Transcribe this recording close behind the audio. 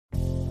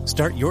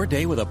Start your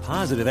day with a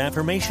positive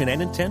affirmation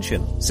and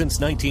intention. Since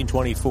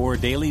 1924,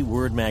 Daily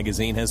Word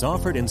Magazine has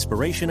offered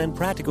inspiration and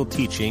practical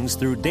teachings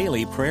through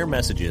daily prayer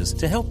messages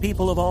to help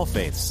people of all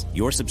faiths.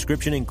 Your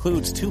subscription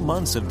includes 2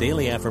 months of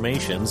daily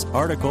affirmations,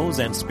 articles,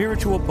 and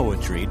spiritual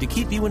poetry to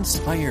keep you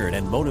inspired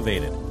and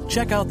motivated.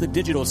 Check out the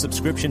digital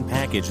subscription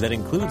package that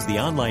includes the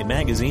online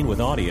magazine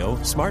with audio,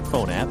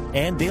 smartphone app,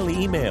 and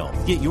daily email.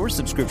 Get your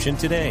subscription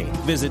today.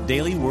 Visit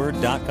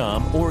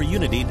dailyword.com or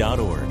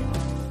unity.org.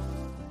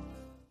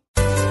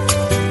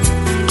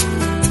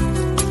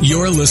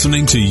 You're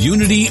listening to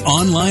Unity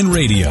Online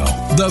Radio,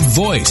 the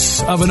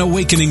voice of an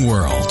awakening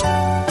world.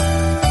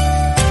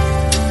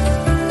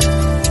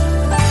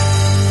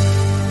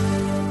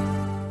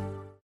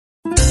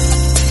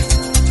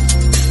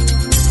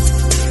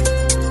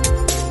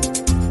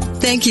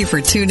 Thank you for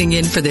tuning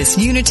in for this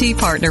Unity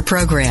Partner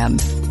Program.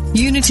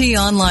 Unity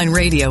Online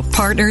Radio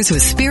partners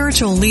with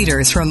spiritual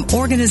leaders from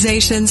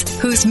organizations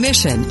whose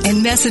mission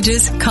and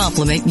messages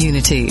complement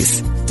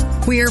Unity's.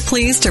 We are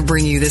pleased to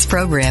bring you this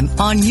program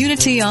on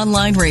Unity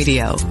Online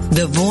Radio,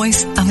 the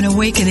voice of an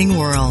awakening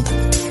world.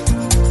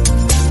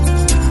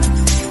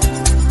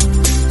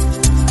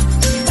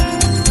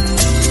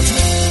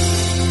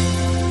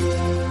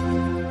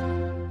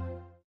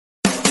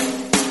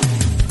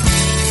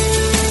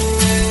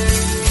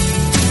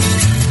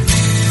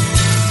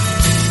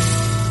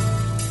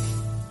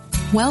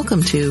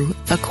 Welcome to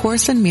A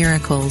Course in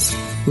Miracles,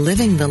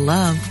 Living the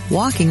Love,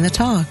 Walking the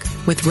Talk,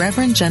 with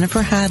Reverend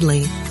Jennifer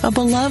Hadley, a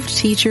beloved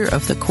teacher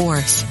of the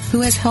Course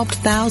who has helped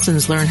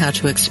thousands learn how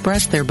to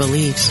express their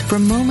beliefs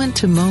from moment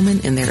to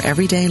moment in their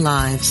everyday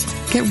lives.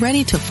 Get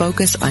ready to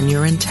focus on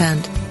your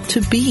intent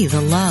to be the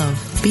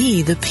love,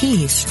 be the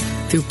peace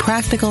through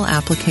practical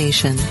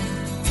application.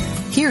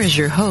 Here is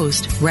your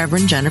host,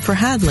 Reverend Jennifer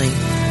Hadley.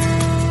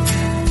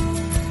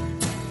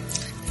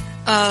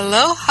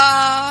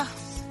 Aloha!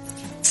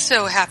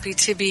 So happy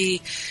to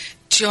be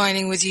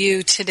joining with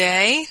you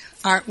today.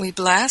 Aren't we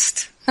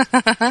blessed?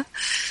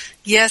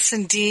 Yes,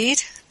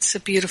 indeed. It's a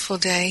beautiful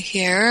day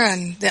here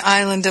on the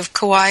island of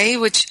Kauai,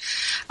 which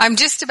I'm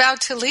just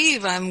about to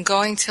leave. I'm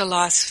going to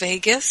Las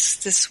Vegas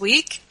this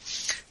week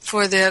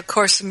for the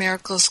Course in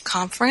Miracles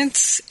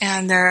conference,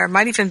 and there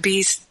might even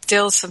be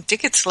still some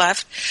tickets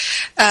left.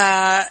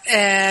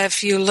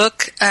 If you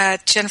look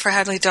at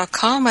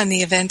jenniferhadley.com on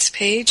the events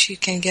page, you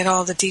can get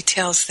all the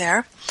details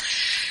there.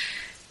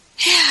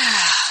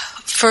 Yeah,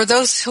 for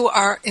those who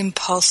are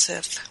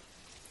impulsive.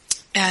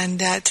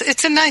 And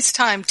it's a nice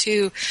time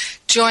to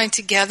join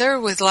together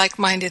with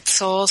like-minded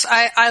souls.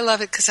 I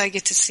love it because I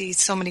get to see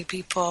so many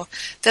people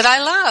that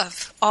I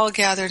love all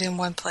gathered in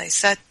one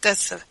place.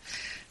 That's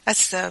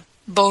the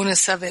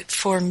bonus of it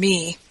for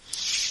me.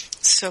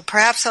 So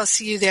perhaps I'll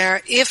see you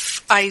there.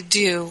 If I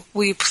do,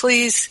 will you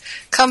please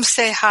come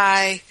say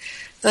hi.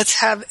 Let's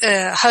have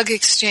a hug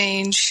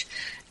exchange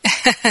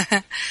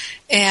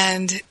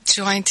and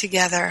join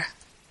together.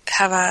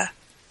 Have a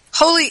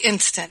holy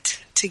instant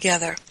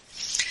together.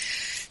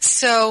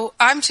 So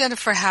I'm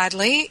Jennifer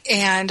Hadley,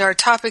 and our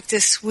topic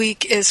this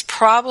week is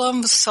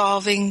problem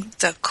solving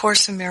the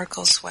Course in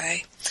Miracles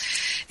way.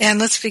 And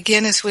let's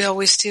begin as we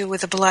always do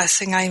with a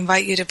blessing. I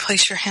invite you to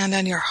place your hand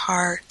on your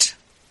heart.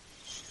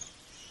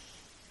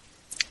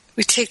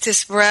 We take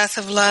this breath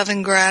of love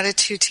and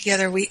gratitude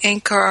together. We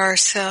anchor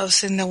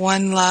ourselves in the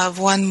one love,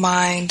 one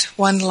mind,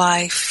 one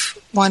life,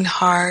 one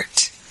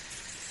heart,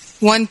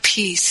 one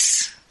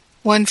peace,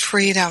 one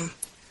freedom.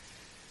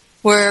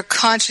 We're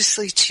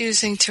consciously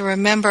choosing to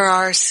remember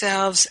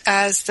ourselves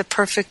as the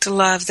perfect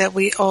love that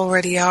we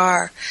already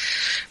are.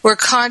 We're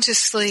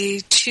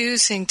consciously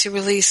choosing to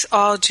release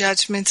all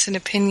judgments and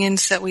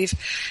opinions that we've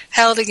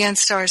held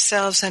against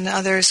ourselves and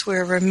others.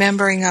 We're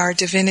remembering our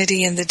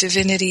divinity and the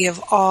divinity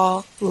of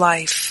all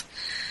life.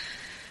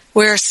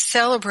 We're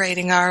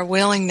celebrating our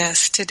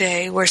willingness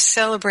today. We're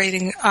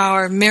celebrating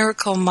our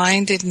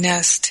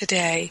miracle-mindedness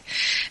today.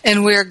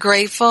 And we're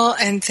grateful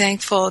and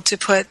thankful to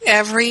put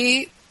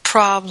every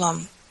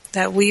problem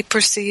that we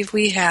perceive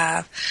we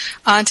have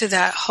onto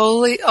that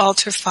holy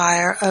altar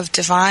fire of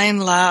divine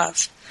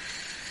love.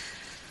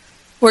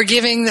 We're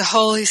giving the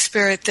Holy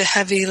Spirit the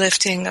heavy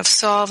lifting of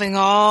solving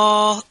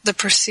all the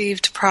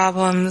perceived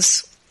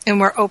problems, and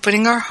we're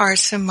opening our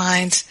hearts and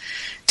minds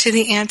to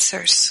the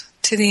answers,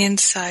 to the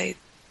insight,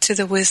 to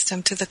the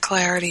wisdom, to the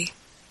clarity.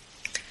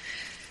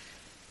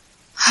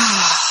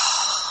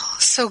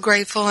 So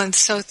grateful and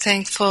so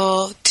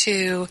thankful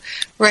to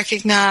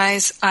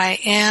recognize I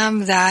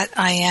am that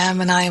I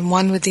am, and I am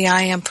one with the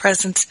I am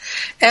presence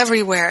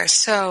everywhere.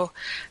 So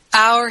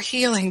our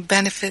healing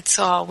benefits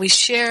all. We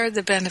share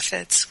the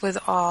benefits with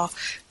all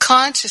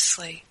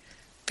consciously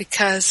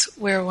because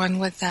we're one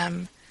with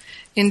them.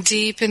 In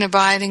deep and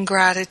abiding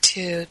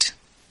gratitude,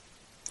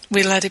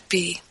 we let it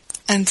be.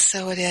 And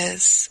so it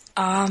is.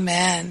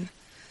 Amen.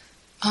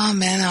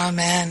 Amen,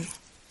 amen.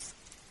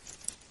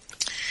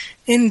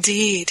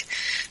 Indeed.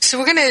 So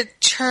we're going to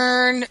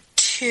turn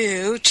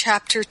to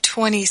chapter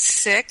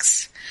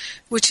 26,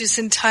 which is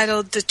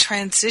entitled The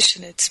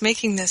Transition. It's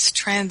making this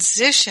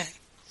transition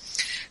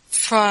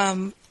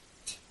from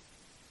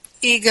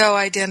ego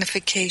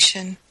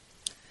identification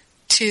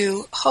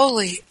to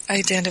holy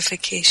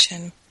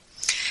identification.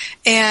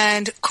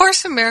 And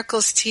Course in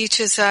Miracles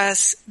teaches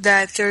us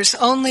that there's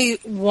only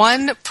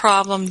one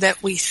problem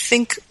that we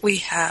think we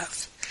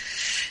have.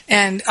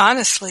 And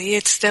honestly,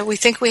 it's that we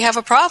think we have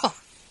a problem.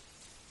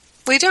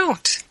 We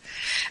don't.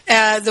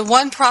 The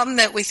one problem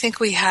that we think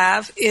we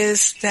have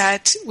is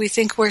that we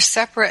think we're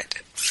separate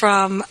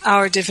from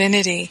our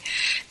divinity.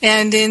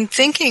 And in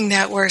thinking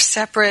that we're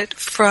separate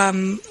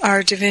from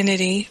our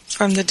divinity,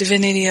 from the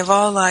divinity of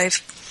all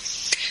life,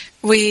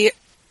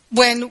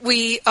 when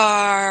we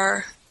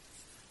are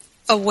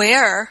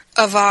aware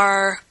of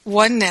our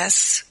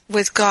oneness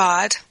with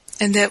God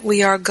and that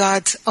we are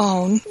God's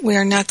own, we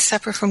are not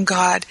separate from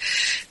God,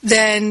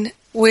 then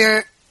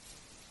we're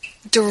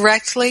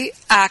directly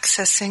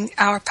accessing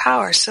our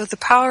power. So the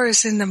power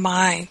is in the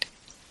mind.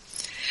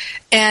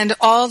 And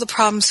all the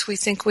problems we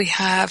think we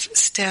have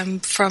stem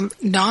from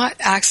not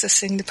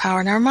accessing the power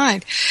in our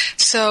mind.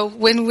 So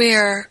when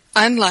we're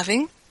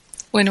unloving,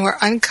 when we're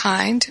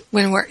unkind,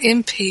 when we're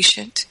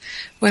impatient,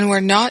 when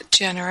we're not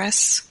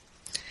generous,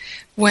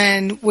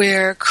 when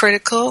we're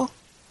critical,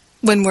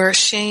 when we're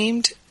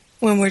ashamed,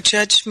 when we're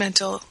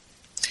judgmental,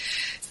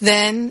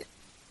 then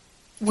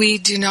we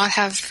do not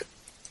have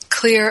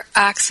clear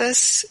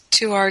access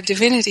to our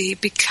divinity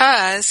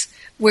because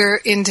we're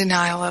in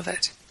denial of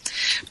it.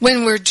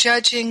 When we're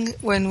judging,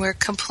 when we're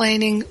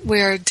complaining,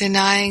 we're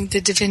denying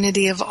the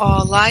divinity of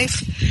all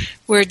life.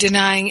 We're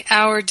denying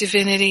our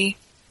divinity,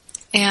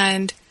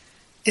 and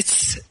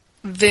it's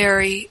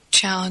very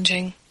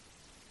challenging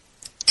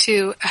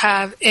to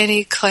have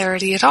any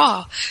clarity at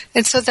all.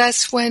 And so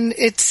that's when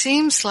it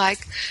seems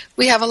like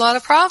we have a lot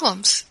of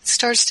problems. It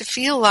starts to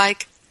feel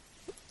like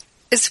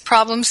it's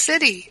Problem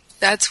City.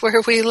 That's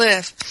where we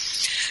live.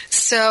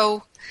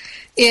 So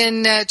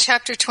in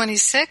chapter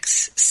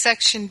 26,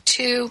 section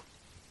 2,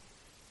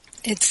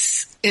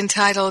 it's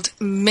entitled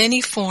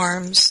Many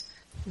Forms,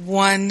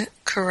 One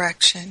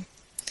Correction.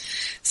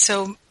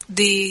 So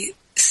the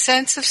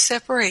sense of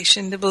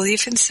separation, the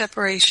belief in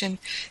separation,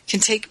 can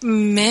take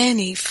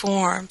many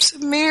forms,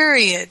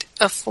 myriad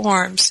of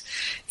forms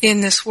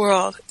in this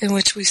world in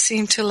which we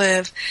seem to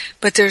live,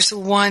 but there's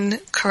one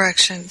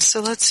correction.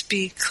 So let's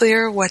be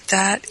clear what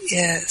that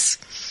is.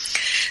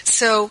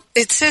 So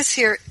it says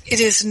here, it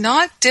is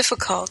not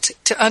difficult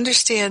to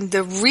understand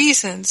the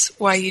reasons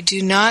why you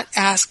do not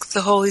ask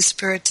the Holy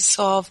Spirit to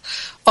solve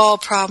all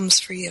problems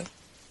for you.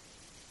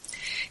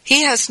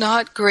 He has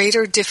not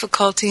greater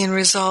difficulty in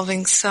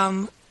resolving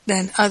some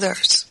than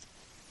others.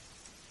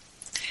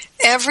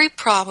 Every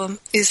problem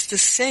is the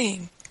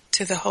same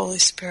to the Holy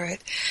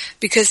Spirit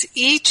because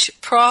each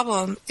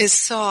problem is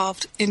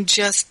solved in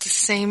just the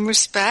same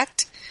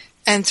respect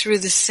and through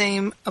the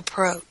same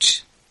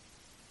approach.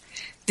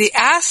 The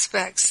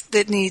aspects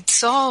that need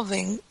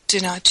solving do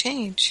not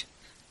change,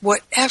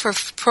 whatever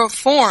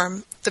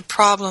form the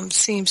problem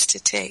seems to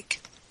take.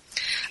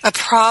 A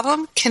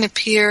problem can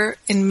appear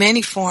in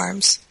many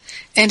forms,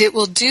 and it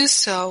will do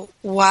so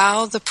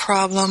while the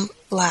problem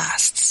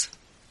lasts.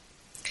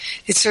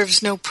 It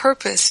serves no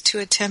purpose to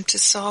attempt to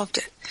solve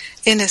it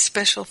in a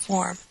special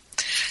form.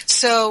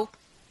 So,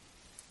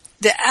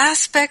 the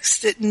aspects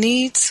that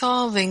need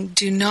solving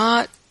do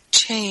not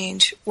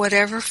change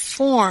whatever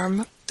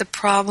form the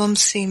problem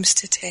seems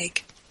to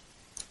take.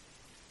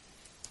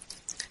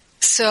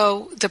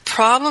 So the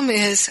problem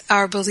is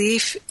our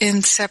belief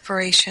in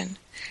separation,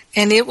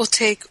 and it will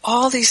take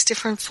all these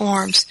different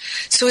forms.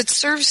 So it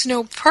serves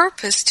no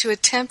purpose to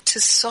attempt to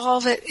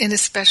solve it in a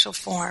special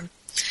form.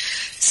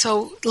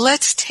 So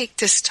let's take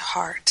this to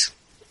heart,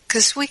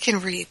 because we can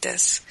read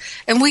this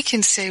and we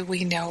can say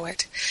we know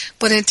it,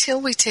 but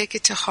until we take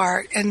it to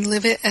heart and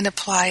live it and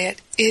apply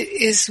it, it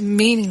is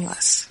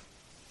meaningless.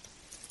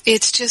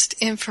 It's just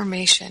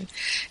information.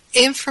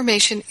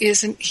 Information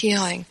isn't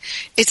healing.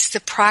 It's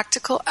the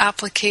practical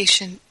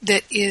application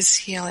that is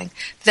healing.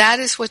 That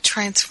is what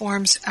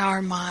transforms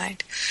our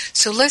mind.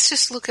 So let's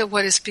just look at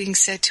what is being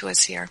said to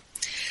us here.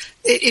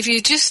 If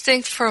you just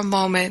think for a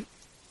moment,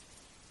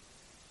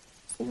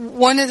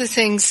 one of the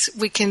things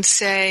we can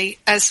say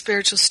as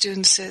spiritual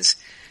students is,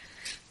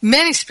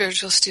 many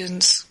spiritual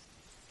students,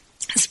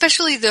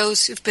 especially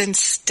those who've been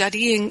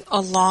studying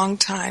a long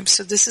time,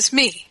 so this is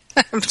me,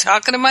 I'm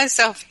talking to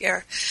myself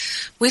here.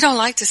 We don't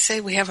like to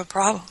say we have a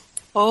problem.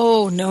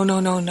 Oh,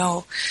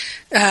 no.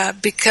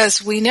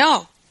 Because we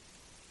know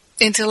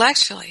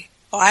intellectually,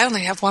 I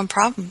only have one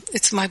problem.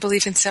 It's my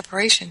belief in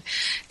separation.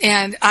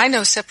 And I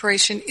know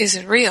separation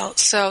isn't real,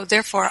 so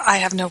therefore I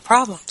have no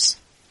problems.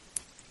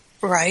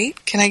 Right?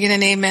 Can I get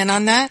an amen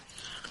on that?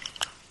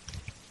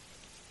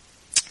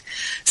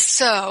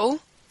 So,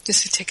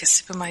 just to take a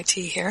sip of my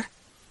tea here.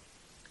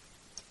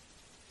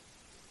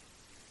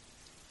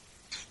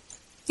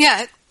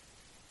 Yet,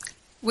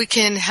 we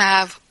can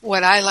have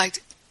what I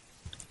like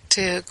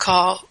to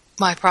call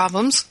my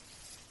problems,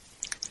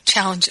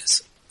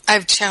 challenges. I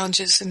have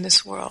challenges in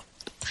this world.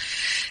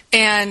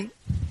 And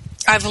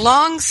I've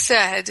long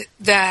said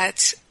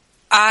that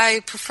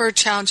I prefer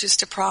challenges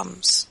to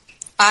problems.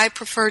 I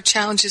prefer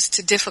challenges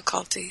to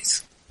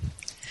difficulties.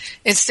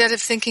 Instead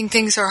of thinking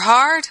things are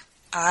hard,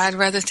 I'd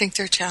rather think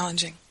they're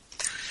challenging.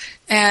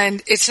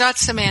 And it's not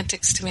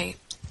semantics to me,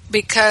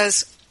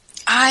 because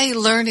I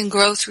learn and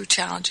grow through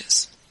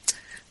challenges.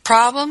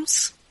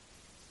 Problems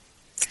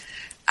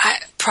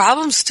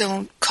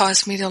don't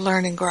cause me to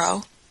learn and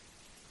grow.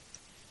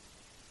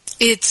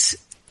 It's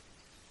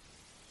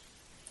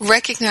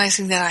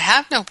recognizing that I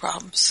have no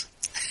problems.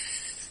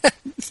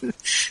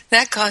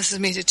 That causes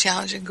me to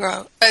challenge and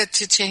grow,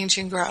 to change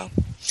and grow.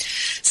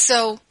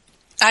 So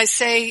I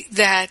say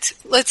that,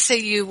 let's say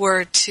you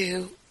were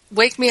to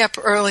wake me up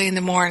early in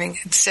the morning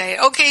and say,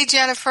 okay,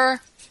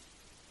 Jennifer,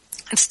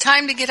 it's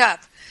time to get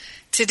up.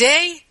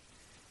 Today,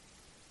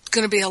 it's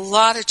going to be a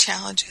lot of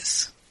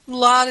challenges. A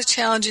lot of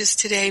challenges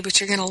today, but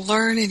you're going to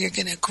learn and you're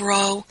going to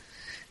grow.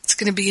 It's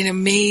going to be an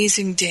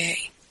amazing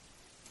day.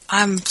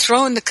 I'm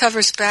throwing the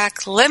covers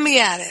back. Let me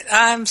at it.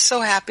 I'm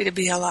so happy to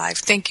be alive.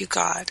 Thank you,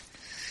 God.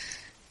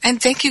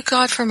 And thank you,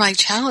 God, for my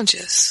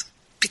challenges,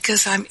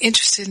 because I'm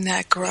interested in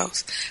that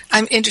growth.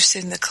 I'm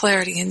interested in the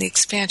clarity and the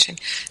expansion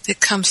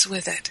that comes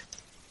with it,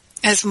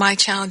 as my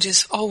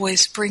challenges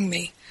always bring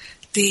me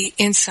the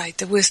insight,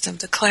 the wisdom,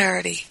 the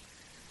clarity.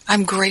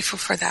 I'm grateful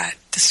for that,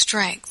 the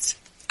strength.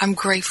 I'm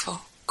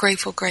grateful,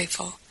 grateful,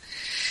 grateful.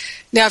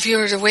 Now, if you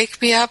were to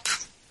wake me up,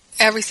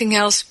 everything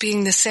else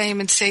being the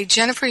same, and say,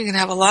 Jennifer, you're going to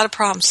have a lot of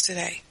problems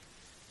today.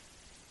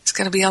 It's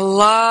going to be a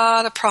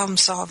lot of problem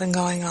solving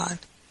going on.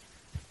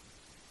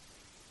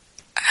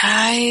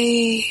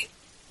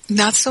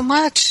 Not so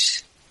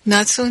much.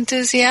 Not so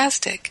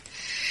enthusiastic.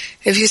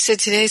 If you said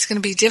today's going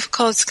to be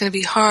difficult, it's going to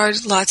be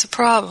hard, lots of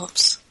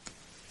problems,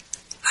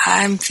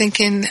 I'm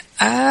thinking,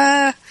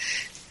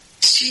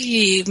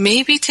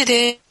 maybe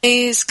today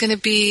is going to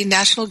be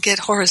National Get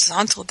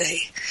Horizontal Day,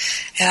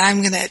 and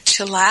I'm going to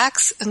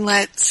chillax and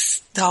let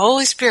the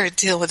Holy Spirit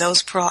deal with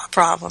those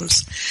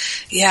problems.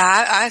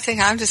 Yeah, I think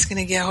I'm just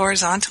going to get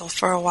horizontal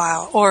for a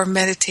while, or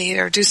meditate,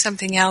 or do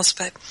something else,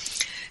 but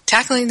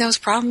tackling those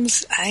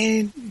problems,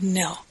 I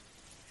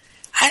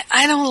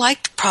don't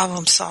like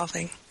problem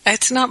solving.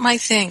 It's not my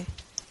thing.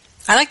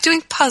 I like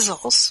doing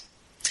puzzles,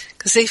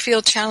 because they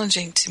feel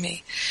challenging to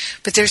me.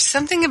 But there's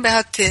something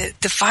about the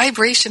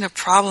vibration of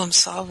problem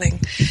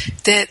solving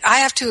that I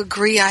have to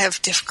agree I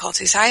have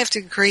difficulties. I have to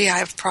agree I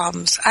have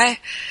problems. I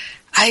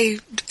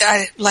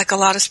like a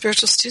lot of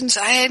spiritual students,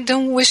 I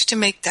don't wish to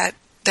make that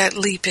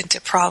leap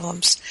into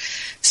problems.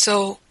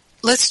 So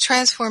let's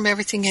transform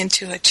everything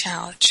into a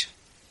challenge.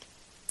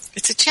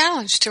 It's a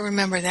challenge to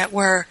remember that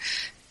we're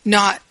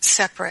not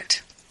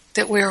separate,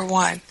 that we're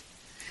one.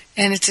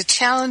 And it's a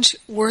challenge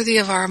worthy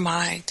of our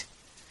mind.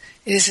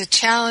 It is a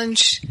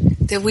challenge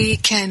that we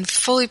can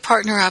fully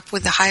partner up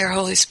with the higher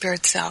Holy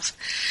Spirit self.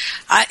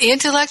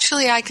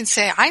 Intellectually, I can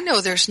say, I know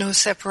there's no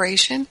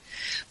separation,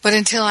 but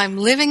until I'm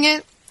living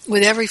it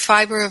with every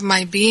fiber of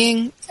my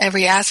being,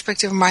 every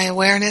aspect of my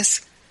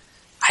awareness,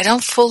 I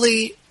don't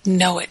fully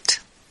know it.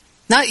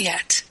 Not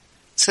yet.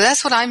 So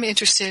that's what I'm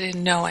interested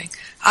in knowing.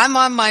 I'm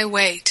on my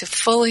way to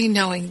fully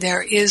knowing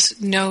there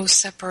is no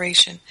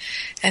separation.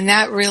 And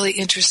that really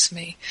interests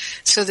me.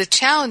 So the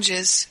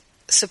challenges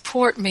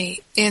support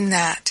me in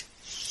that.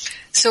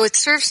 So it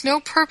serves no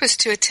purpose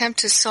to attempt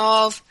to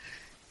solve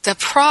the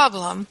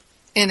problem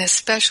in a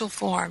special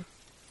form.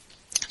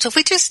 So if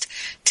we just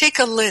take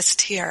a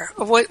list here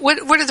of what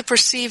are the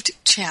perceived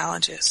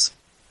challenges,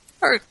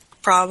 or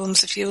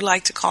problems if you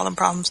like to call them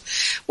problems.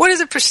 What are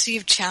the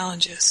perceived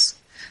challenges?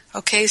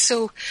 Okay,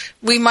 so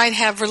we might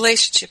have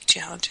relationship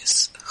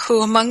challenges.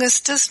 Who among us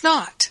does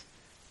not?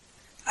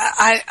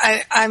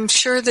 I'm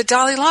sure the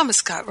Dalai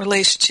Lama's got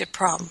relationship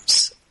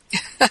problems.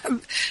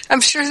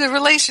 I'm sure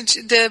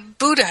the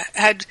Buddha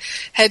had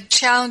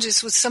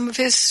challenges with some of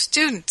his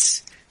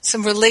students,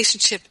 some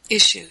relationship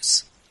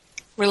issues,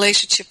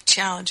 relationship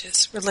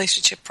challenges,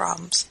 relationship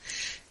problems.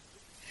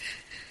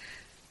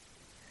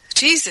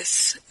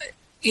 Jesus,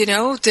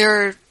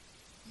 there are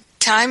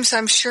times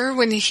I'm sure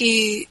when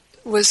he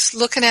was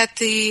looking at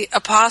the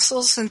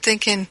apostles and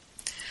thinking,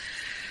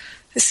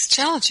 this is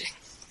challenging,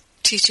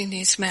 teaching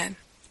these men.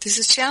 This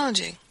is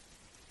challenging.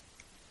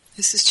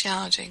 This is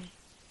challenging.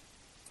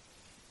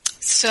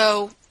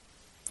 So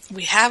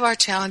we have our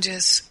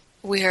challenges.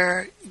 We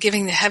are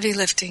giving the heavy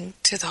lifting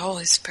to the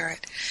Holy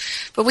Spirit.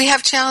 But we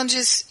have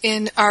challenges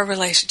in our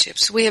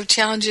relationships. We have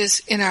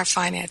challenges in our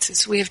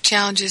finances. We have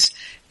challenges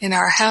in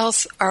our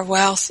health, our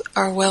wealth,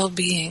 our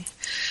well-being.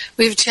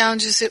 We have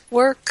challenges at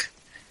work.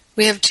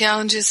 We have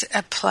challenges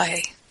at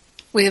play.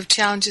 We have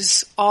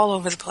challenges all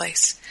over the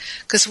place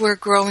because we're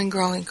growing.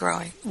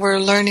 We're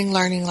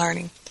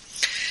learning.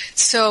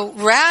 So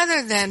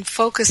rather than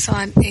focus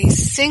on a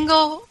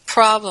single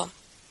problem,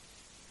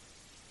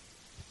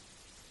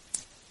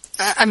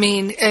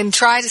 and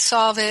try to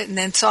solve it and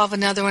then solve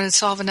another one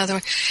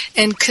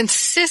and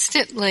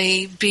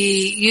consistently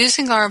be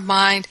using our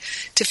mind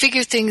to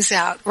figure things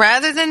out.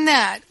 Rather than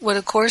that, what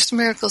A Course in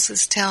Miracles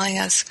is telling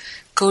us,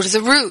 go to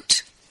the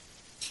root.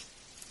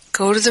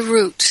 Go to the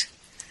root.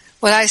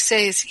 What I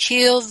say is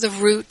heal the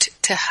root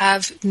to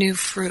have new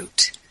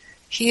fruit.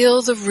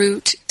 Heal the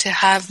root to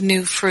have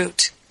new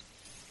fruit.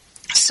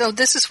 So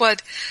this is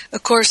what A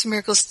Course in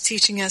Miracles is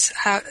teaching us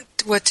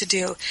what to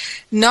do.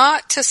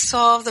 Not to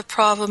solve the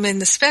problem in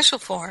the special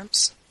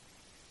forms,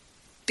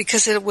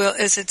 because it will,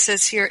 as it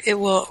says here, it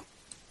will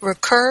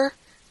recur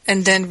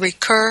and then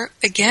recur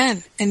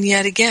again and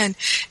yet again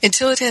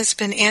until it has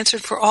been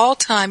answered for all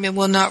time and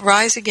will not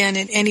rise again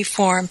in any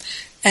form,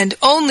 and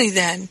only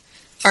then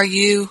are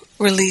you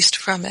released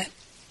from it.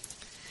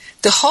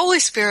 The Holy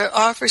Spirit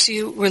offers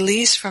you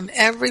release from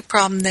every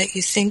problem that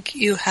you think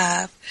you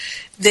have.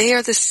 They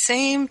are the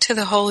same to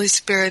the Holy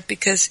Spirit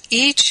because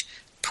each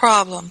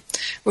problem,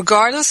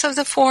 regardless of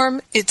the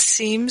form it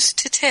seems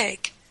to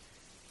take,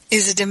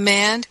 is a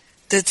demand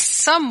that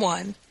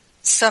someone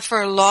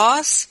suffer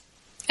loss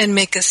and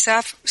make a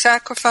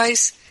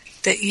sacrifice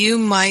that you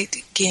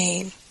might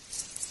gain.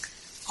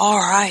 All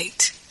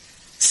right.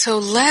 So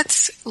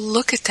let's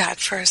look at that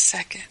for a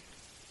second.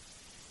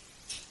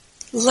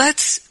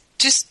 Let's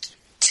just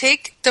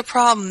take the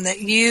problem that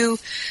you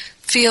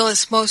feel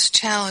is most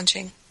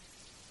challenging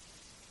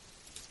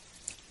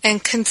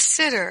and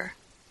consider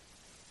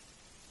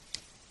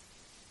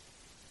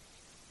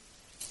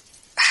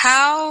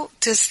how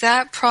does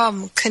that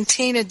problem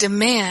contain a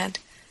demand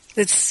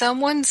that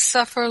someone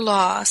suffer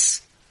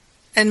loss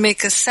and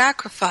make a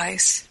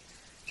sacrifice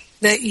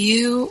that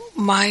you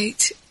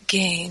might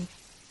gain.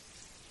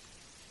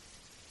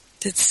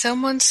 Did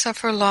someone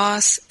suffer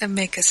loss and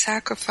make a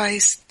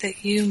sacrifice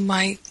that you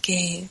might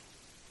gain?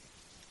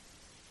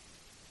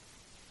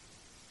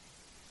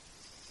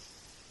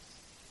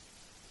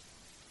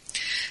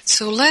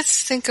 So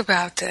let's think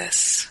about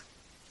this.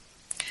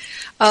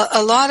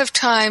 A lot of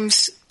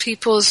times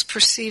people's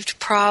perceived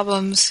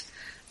problems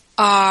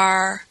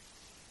are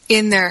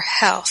in their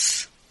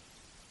health.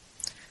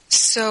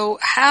 So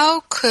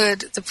how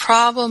could the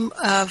problem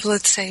of,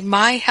 let's say,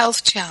 my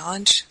health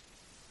challenge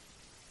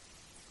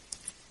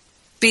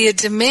be a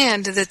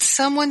demand that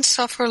someone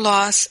suffer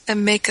loss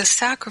and make a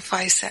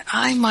sacrifice that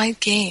I might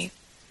gain?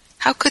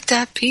 How could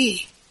that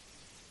be?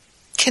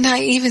 Can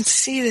I even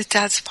see that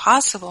that's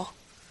possible?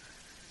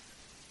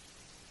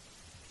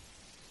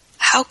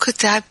 How could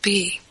that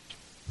be?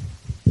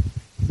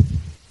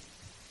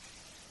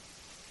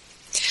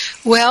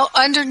 Well,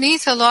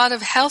 underneath a lot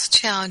of health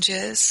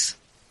challenges,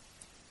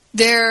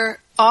 there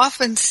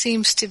often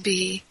seems to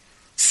be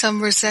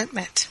some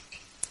resentment,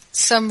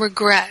 some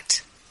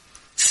regret,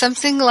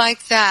 something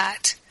like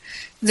that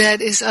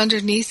that is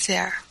underneath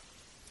there.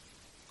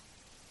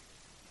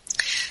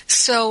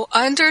 So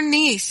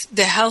underneath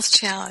the health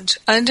challenge,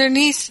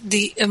 underneath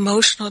the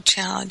emotional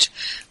challenge,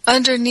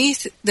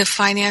 underneath the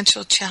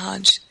financial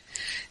challenge,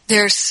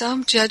 there's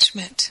some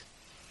judgment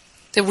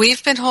that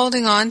we've been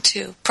holding on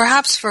to,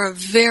 perhaps for a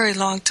very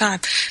long time,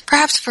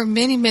 perhaps for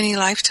many, many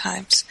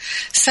lifetimes.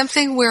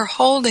 Something we're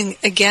holding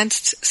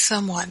against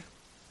someone,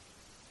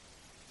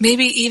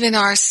 maybe even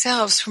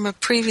ourselves from a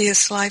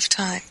previous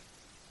lifetime.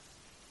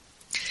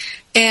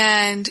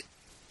 And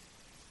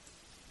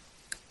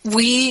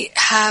we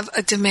have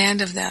a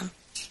demand of them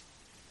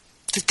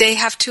that they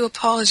have to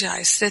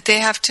apologize, that they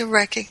have to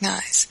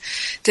recognize,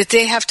 that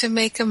they have to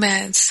make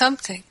amends,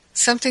 something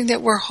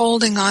that we're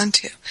holding on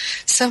to,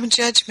 some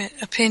judgment,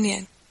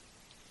 opinion.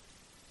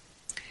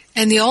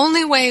 And the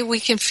only way we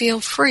can feel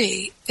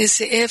free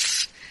is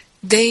if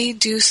they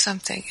do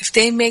something, if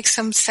they make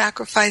some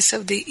sacrifice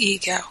of the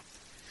ego,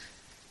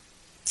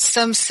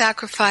 some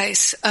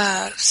sacrifice,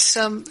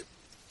 some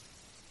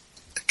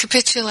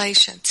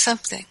capitulation,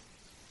 something.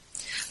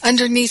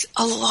 Underneath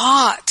a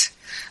lot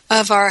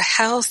of our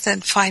health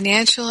and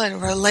financial and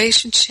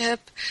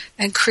relationship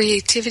and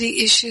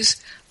creativity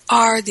issues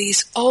are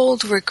these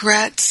old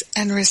regrets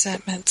and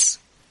resentments,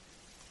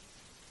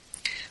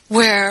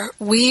 where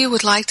we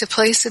would like to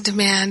place a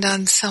demand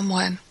on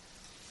someone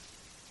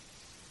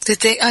that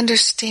they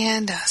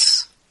understand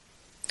us,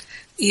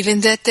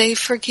 even that they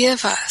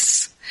forgive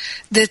us,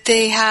 that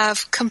they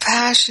have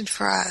compassion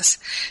for us,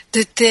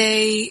 that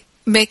they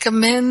make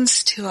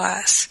amends to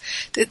us,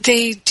 that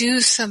they do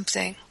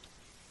something,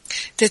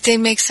 that they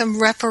make some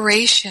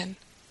reparation,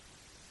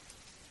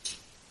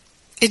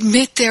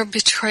 admit their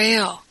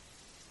betrayal,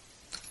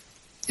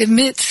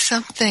 admit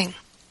something.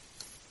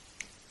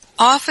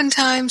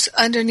 Oftentimes,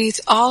 underneath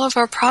all of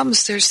our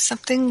problems, there's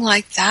something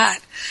like that.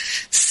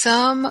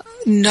 Some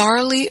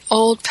gnarly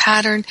old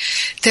pattern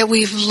that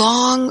we've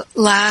long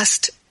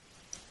lost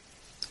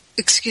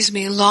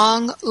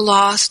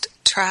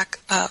track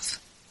of.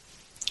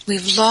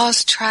 We've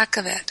lost track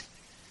of it.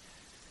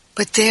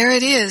 But there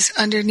it is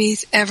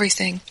underneath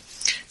everything.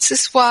 This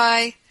is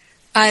why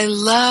I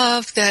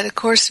love that A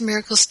Course in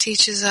Miracles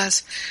teaches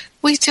us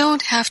we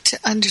don't have to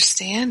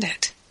understand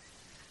it.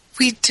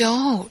 We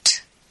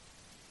don't.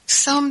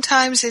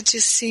 Sometimes it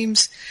just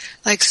seems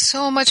like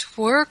so much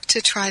work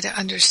to try to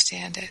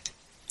understand it.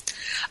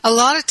 A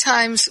lot of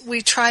times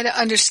we try to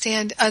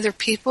understand other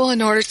people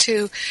in order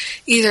to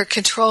either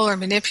control or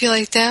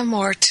manipulate them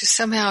or to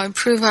somehow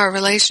improve our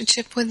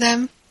relationship with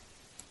them.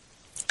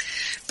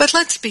 But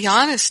let's be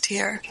honest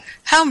here.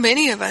 How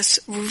many of us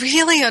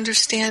really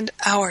understand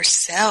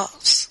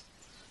ourselves?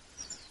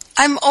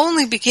 I'm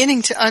only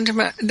beginning to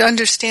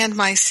understand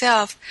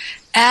myself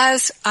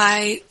as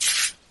I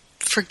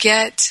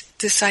forget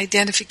this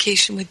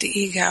identification with the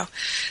ego.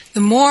 The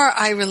more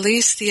I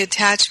release the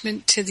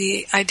attachment to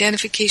the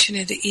identification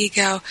of the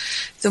ego,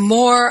 the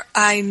more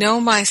I know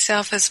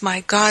myself as my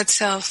God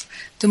self,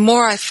 the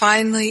more I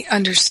finally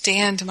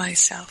understand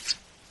myself.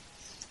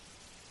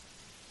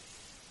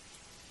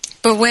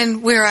 But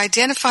when we're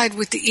identified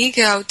with the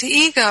ego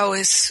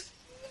is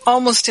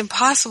almost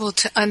impossible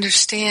to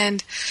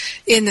understand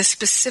in the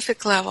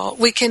specific level.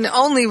 We can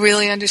only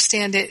really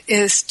understand it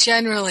as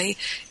generally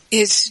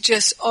it's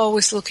just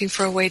always looking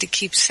for a way to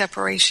keep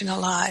separation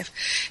alive.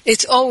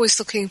 It's always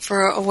looking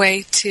for a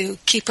way to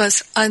keep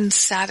us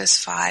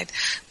unsatisfied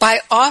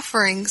by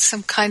offering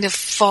some kind of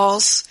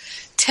false,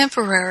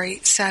 temporary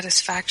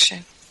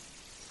satisfaction.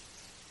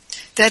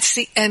 That's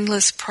the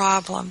endless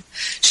problem,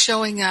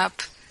 showing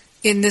up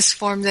in this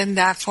form, then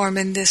that form,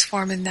 in this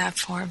form, in that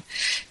form.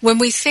 When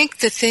we think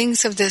the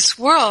things of this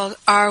world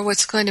are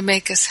what's going to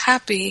make us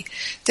happy,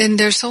 then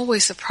there's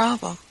always a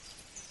problem.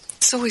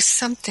 It's always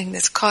something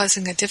that's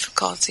causing a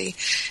difficulty,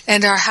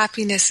 and our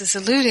happiness is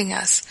eluding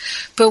us.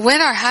 But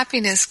when our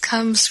happiness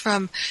comes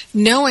from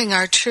knowing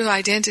our true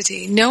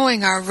identity,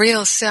 knowing our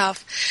real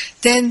self,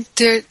 then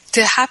the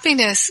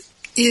happiness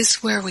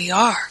is where we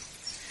are.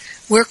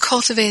 We're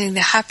cultivating the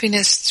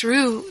happiness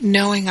through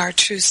knowing our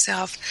true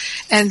self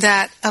and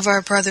that of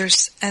our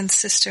brothers and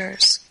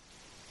sisters.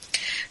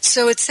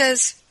 So it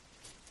says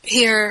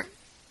here,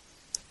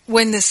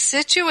 when the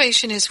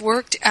situation is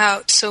worked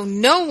out so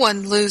no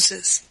one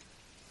loses,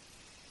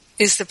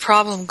 is the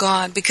problem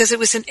gone, because it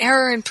was an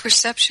error in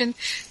perception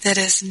that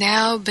has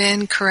now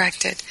been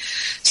corrected.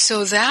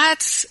 So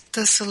that's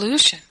the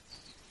solution,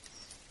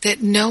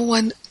 that no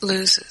one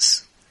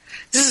loses.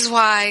 This is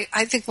why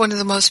I think one of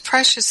the most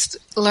precious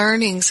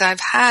learnings I've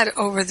had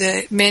over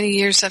the many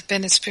years I've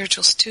been a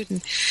spiritual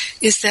student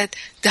is that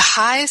the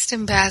highest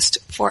and best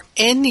for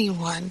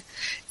anyone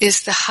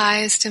is the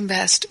highest and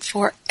best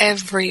for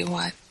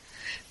everyone.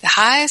 The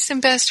highest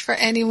and best for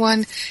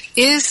anyone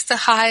is the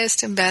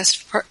highest and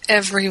best for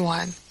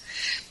everyone,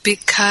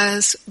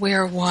 because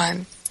we're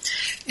one.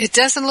 It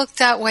doesn't look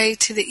that way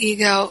to the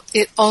ego.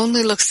 It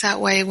only looks that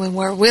way when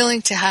we're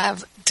willing to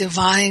have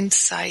divine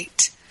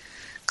sight,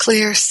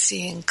 clear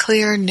seeing,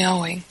 clear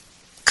knowing,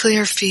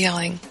 clear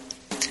feeling.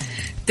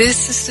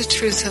 This is the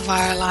truth of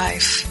our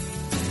life.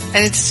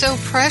 And it's so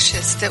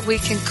precious that we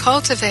can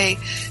cultivate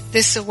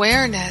this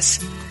awareness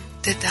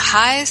that the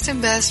highest and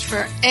best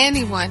for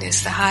anyone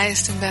is the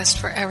highest and best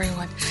for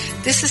everyone.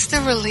 This is the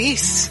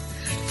release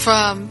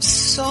from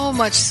so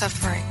much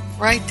suffering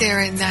right there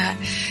in that.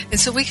 And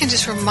so we can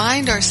just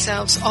remind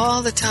ourselves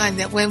all the time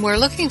that when we're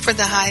looking for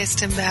the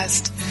highest and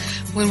best,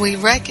 when we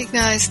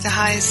recognize the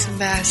highest and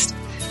best,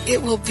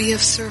 it will be of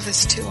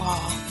service to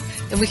all.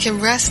 And we can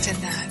rest in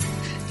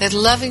that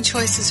loving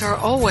choices are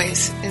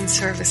always in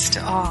service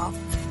to all.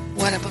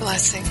 What a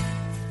blessing.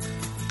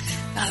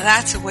 Now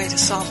that's a way to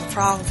solve a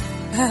problem.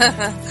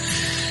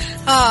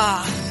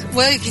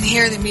 Well, you can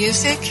hear the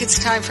music. It's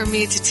time for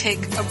me to take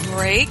a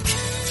break.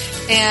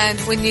 And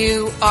when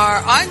you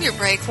are on your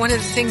break, one of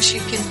the things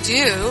you can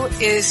do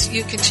is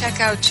you can check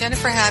out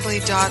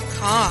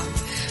jenniferhadley.com.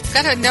 I've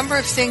got a number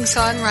of things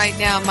on right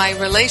now. My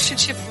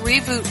relationship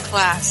reboot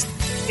class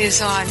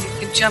is on. You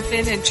can jump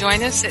in and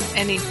join us at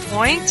any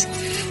point.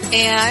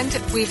 And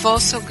we've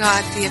also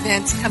got the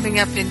events coming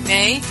up in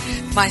May.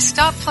 My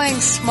Stop Playing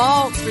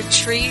Small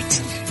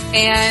retreat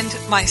and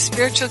my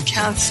spiritual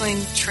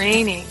counseling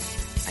training.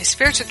 My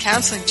spiritual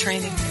counseling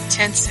training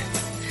intensive.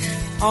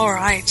 All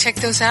right, check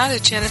those out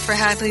at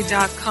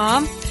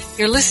jenniferhadley.com.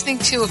 You're listening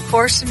to A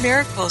Course in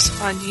Miracles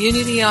on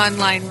Unity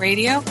Online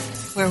Radio,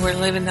 where we're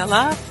living the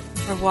love,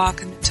 we're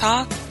walking the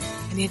talk,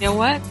 and you know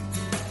what?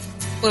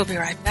 We'll be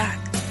right back.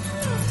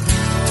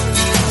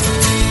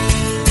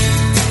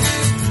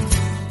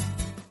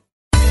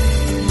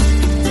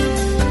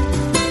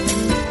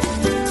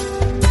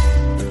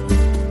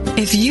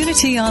 If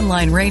Unity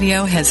Online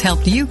Radio has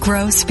helped you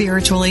grow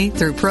spiritually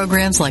through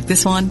programs like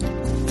this one,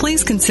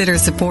 please consider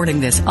supporting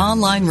this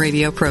online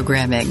radio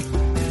programming.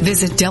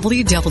 Visit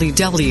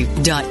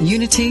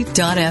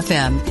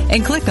www.unity.fm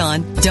and click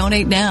on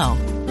Donate Now.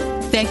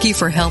 Thank you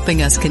for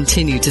helping us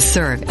continue to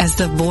serve as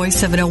the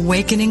voice of an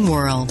awakening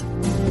world.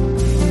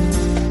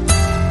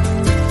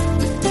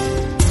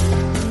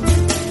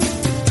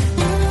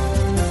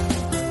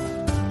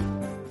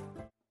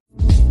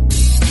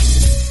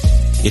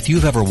 If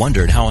you've ever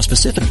wondered how a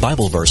specific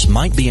Bible verse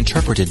might be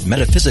interpreted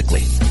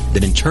metaphysically,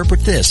 then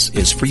Interpret This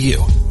is for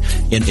you.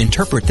 In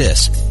Interpret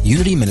This,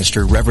 Unity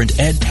Minister Reverend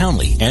Ed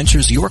Townley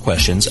answers your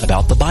questions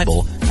about the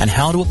Bible and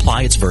how to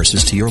apply its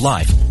verses to your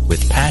life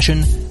with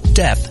passion,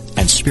 depth,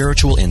 and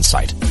spiritual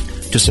insight.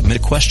 To submit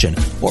a question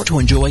or to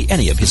enjoy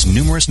any of his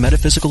numerous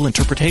metaphysical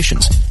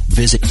interpretations,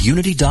 visit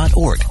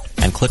unity.org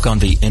and click on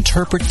the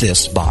Interpret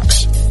This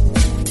box.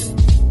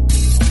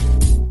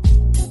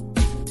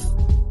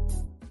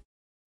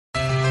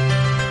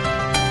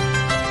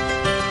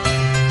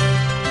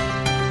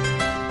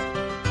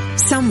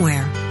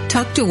 Somewhere,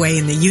 Tucked away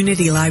in the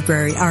Unity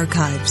Library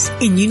archives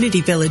in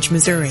Unity Village,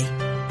 Missouri,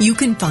 you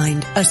can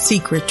find a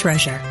secret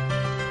treasure.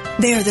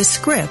 They are the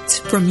scripts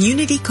from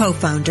Unity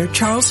co-founder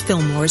Charles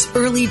Fillmore's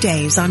early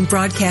days on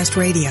broadcast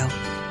radio.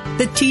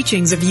 The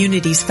teachings of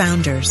Unity's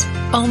founders,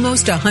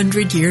 almost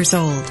 100 years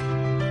old.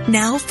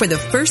 Now, for the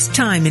first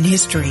time in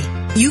history,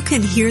 you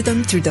can hear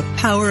them through the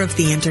power of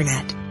the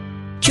Internet.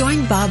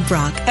 Join Bob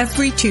Brock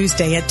every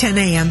Tuesday at 10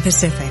 a.m.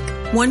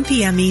 Pacific, 1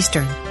 p.m.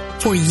 Eastern,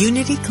 for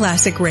Unity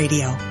Classic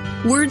Radio,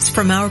 Words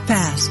from Our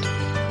Past.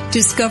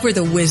 Discover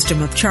the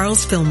wisdom of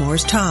Charles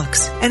Fillmore's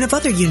talks and of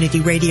other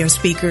Unity radio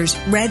speakers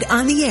read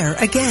on the air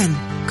again.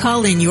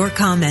 Call in your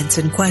comments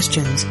and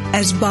questions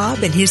as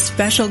Bob and his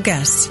special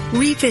guests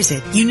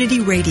revisit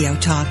Unity radio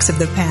talks of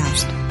the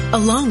past,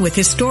 along with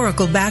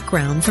historical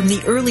background from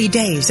the early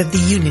days of the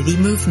Unity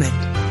movement.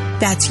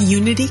 That's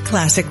Unity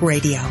Classic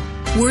Radio,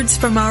 Words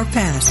from Our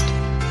Past,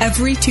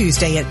 every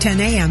Tuesday at 10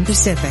 a.m.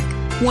 Pacific,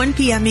 1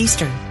 p.m.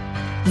 Eastern,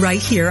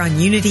 right here on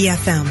Unity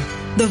FM,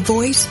 the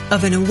voice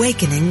of an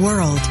awakening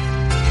world.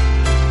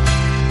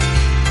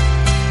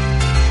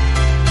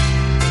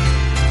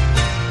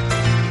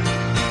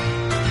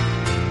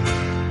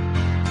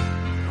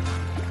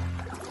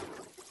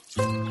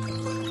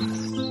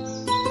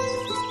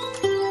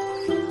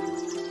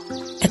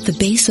 At the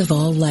base of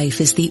all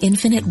life is the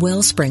infinite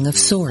wellspring of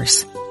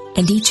Source,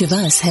 and each of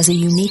us has a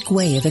unique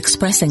way of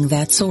expressing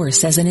that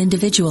Source as an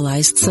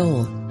individualized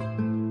soul.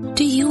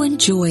 Do you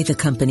enjoy the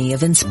company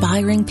of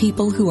inspiring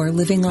people who are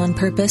living on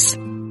purpose?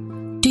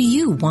 Do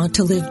you want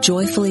to live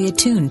joyfully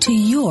attuned to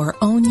your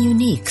own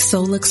unique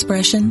soul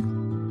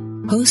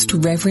expression? Host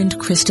Reverend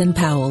Kristen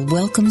Powell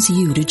welcomes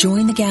you to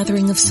join the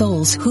gathering of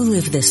souls who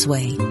live this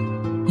way.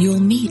 You'll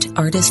meet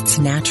artists,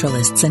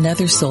 naturalists, and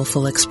other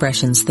soulful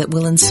expressions that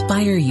will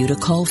inspire you to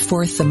call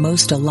forth the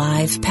most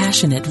alive,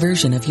 passionate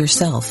version of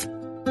yourself.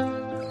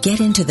 Get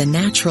into the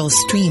natural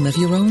stream of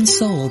your own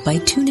soul by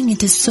tuning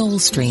into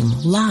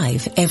Soulstream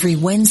live every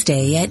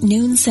Wednesday at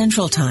noon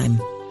Central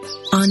Time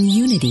on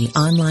Unity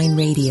Online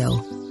Radio,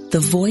 the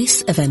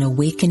voice of an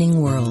awakening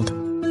world.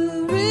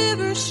 The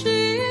river she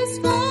is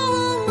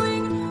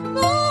flowing,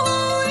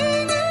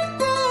 flowing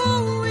and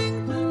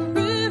flowing. The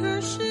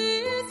river she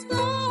is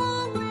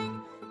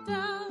flowing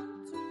down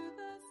to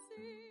the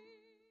sea.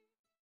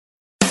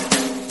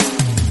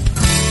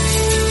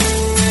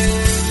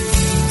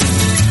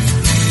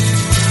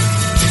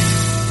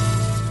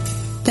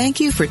 Thank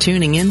you for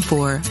tuning in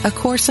for A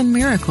Course in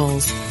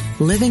Miracles,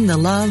 Living the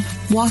Love,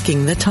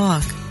 Walking the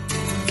Talk.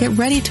 Get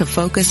ready to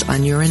focus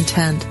on your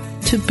intent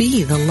to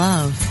be the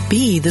love,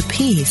 be the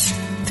peace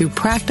through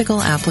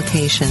practical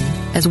application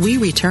as we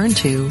return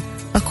to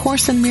A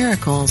Course in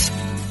Miracles,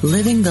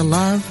 Living the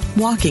Love,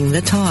 Walking the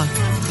Talk.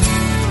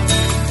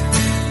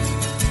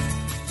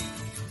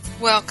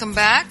 Welcome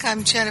back.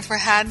 I'm Jennifer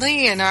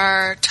Hadley, and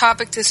our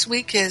topic this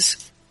week is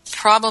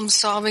problem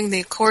solving the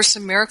A Course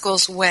in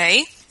Miracles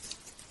way.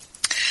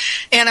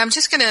 And I'm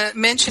just going to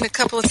mention a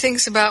couple of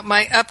things about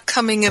my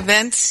upcoming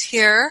events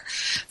here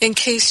in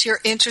case you're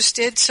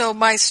interested. So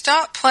my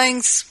Stop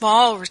Playing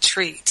Small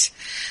retreat.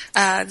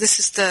 This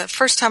is the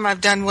first time I've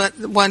done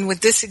one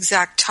with this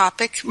exact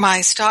topic.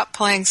 My Stop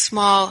Playing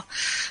Small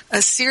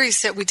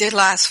series that we did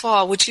last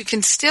fall, which you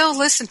can still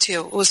listen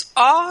to. It was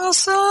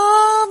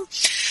awesome.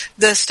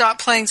 The Stop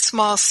Playing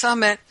Small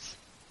Summit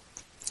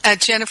at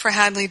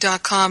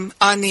jenniferhadley.com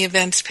on the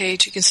events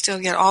page. You can still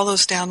get all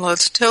those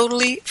downloads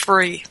totally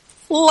free.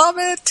 Love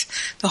it.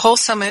 The whole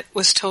summit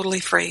was totally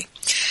free.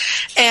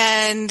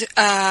 And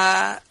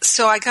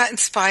so I got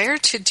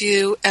inspired to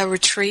do a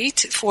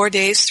retreat, 4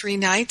 days, 3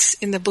 nights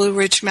in the Blue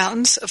Ridge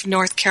Mountains of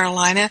North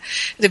Carolina,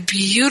 at a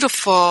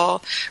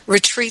beautiful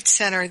retreat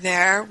center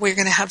there. We're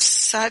going to have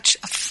such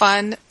a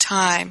fun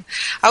time.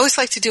 I always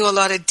like to do a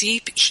lot of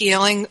deep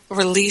healing,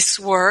 release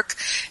work,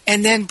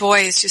 and then,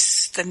 boy, it's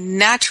just the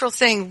natural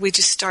thing. We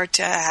just start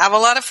to have a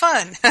lot of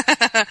fun.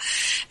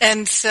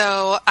 And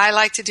so I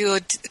like to do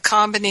a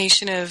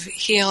combination of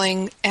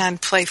healing and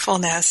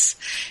playfulness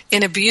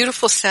in a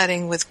beautiful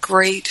setting with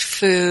great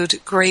food,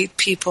 great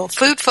people,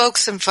 food,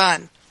 folks, and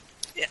fun.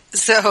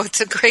 So it's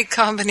a great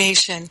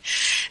combination.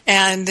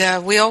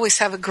 And we always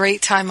have a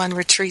great time on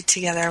retreat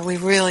together. We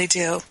really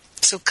do.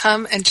 So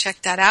come and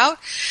check that out.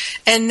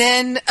 And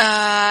then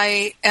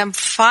I am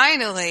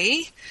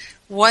finally,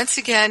 once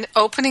again,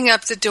 opening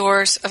up the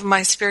doors of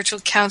my spiritual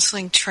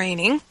counseling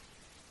training.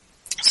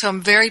 So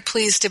I'm very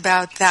pleased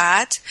about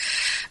that.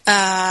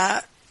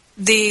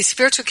 The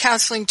spiritual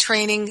counseling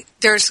training,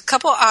 there's a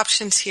couple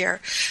options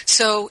here.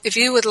 So if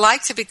you would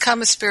like to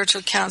become a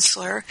spiritual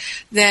counselor,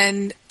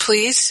 then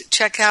please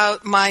check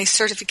out my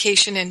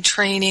certification and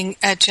training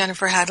at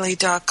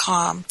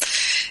jenniferhadley.com.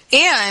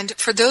 And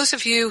for those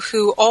of you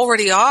who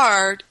already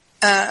are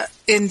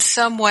in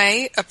some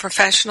way a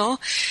professional,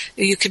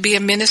 you could be a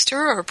minister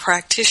or a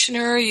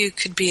practitioner, you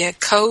could be a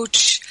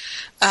coach,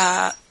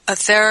 a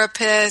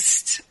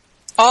therapist,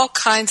 all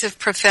kinds of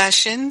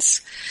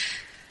professions,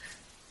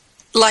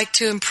 like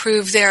to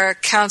improve their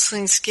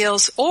counseling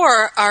skills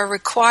or are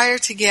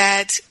required to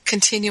get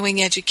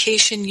continuing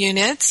education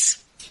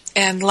units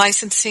and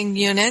licensing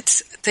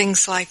units,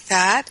 things like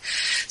that.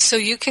 So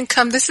you can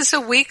come. This is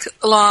a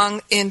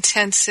week-long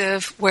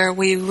intensive where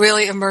we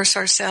really immerse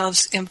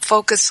ourselves and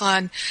focus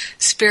on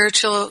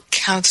spiritual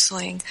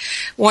counseling.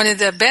 One of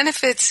the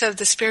benefits of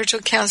the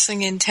spiritual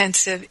counseling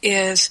intensive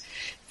is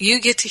you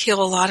get to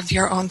heal a lot of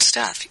your own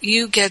stuff.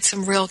 You get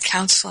some real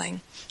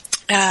counseling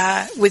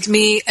with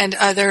me and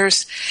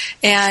others,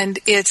 and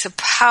it's a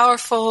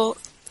powerful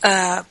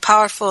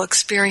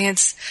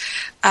experience.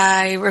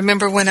 I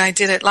remember when I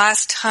did it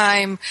last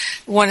time,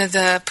 one of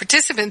the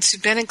participants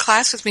who'd been in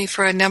class with me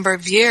for a number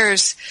of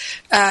years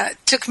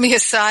took me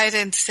aside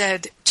and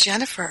said,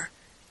 "Jennifer,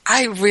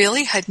 I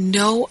really had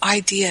no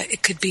idea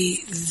it could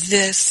be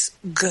this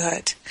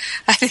good."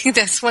 I think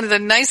that's one of the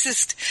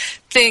nicest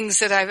things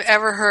that I've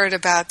ever heard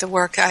about the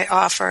work I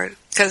offer,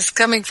 because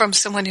coming from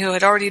someone who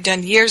had already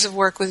done years of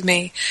work with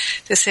me,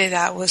 to say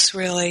that was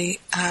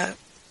really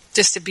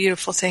just a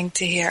beautiful thing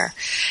to hear.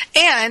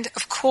 And,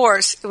 of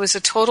course, it was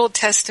a total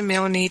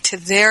testimony to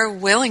their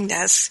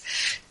willingness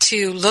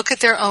to look at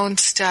their own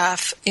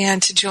stuff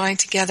and to join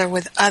together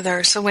with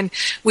others. So when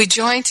we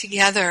join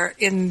together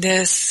in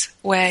this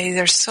way,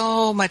 there's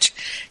so much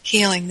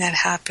healing that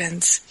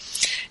happens.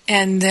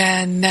 And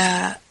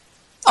then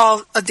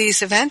all of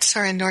these events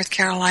are in North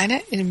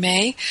Carolina in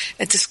May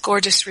at this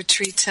gorgeous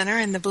retreat center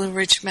in the Blue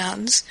Ridge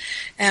Mountains.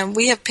 And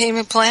we have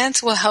payment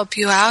plans. We'll help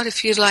you out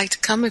if you'd like to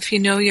come. If you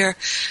know you're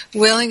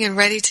willing and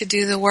ready to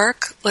do the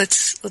work,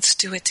 let's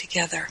do it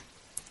together.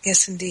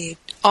 Yes, indeed.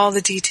 All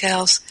the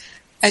details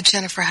at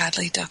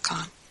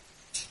jenniferhadley.com.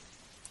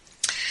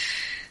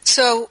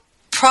 So,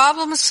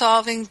 problem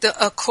solving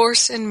A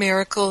Course in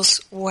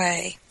Miracles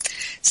way.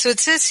 So it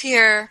says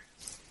here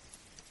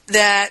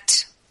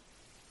that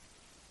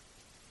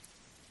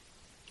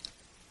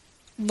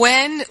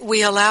when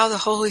we allow the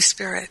Holy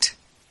Spirit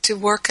to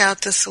work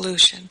out the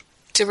solution,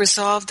 to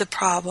resolve the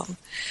problem,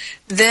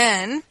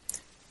 then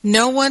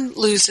no one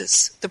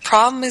loses. The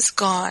problem is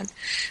gone,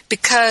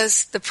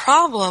 because the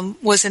problem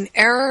was an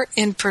error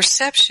in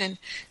perception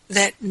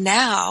that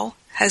now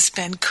has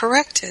been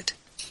corrected.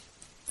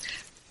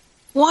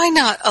 Why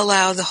not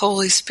allow the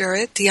Holy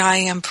Spirit, the I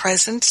Am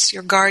Presence,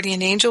 your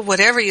guardian angel,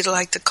 whatever you'd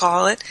like to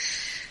call it,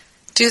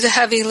 do the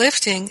heavy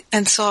lifting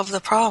and solve the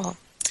problem?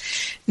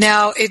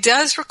 Now, it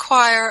does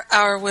require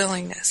our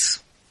willingness.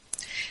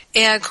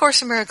 And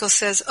Course in Miracles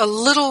says a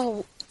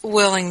little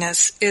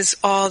willingness is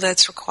all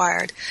that's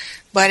required.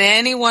 But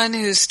anyone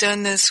who's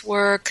done this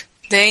work,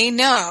 they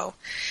know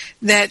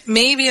that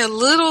maybe a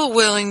little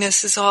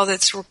willingness is all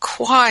that's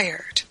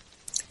required.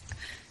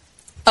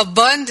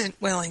 Abundant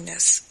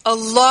willingness, a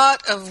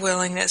lot of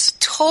willingness,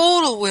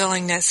 total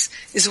willingness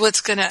is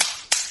what's going to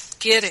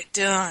get it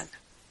done.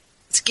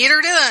 Let's get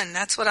her done.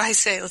 That's what I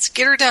say. Let's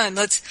get her done.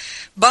 Let's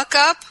buck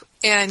up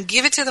and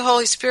give it to the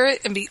Holy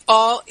Spirit and be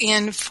all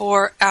in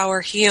for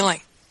our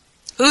healing.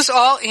 Who's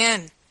all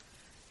in?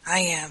 I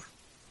am.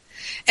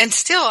 And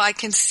still I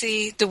can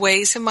see the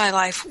ways in my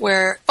life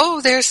where,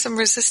 there's some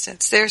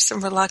resistance. There's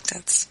some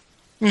reluctance.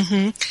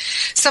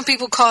 Some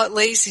people call it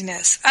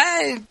laziness.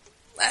 I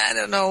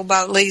don't know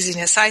about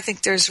laziness. I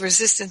think there's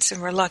resistance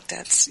and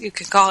reluctance. You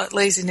can call it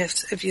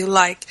laziness if you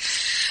like.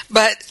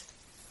 But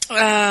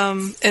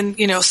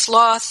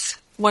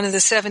sloth, one of the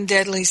 7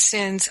 deadly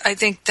sins, I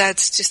think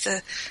that's just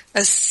a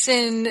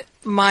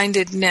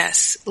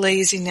sin-mindedness,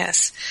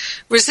 laziness.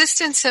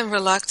 Resistance and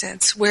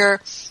reluctance,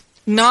 we're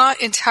not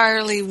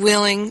entirely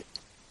willing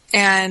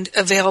and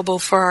available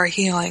for our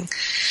healing.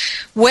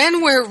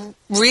 When we're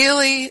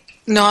really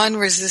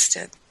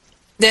non-resistant,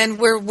 then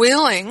we're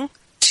willing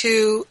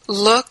to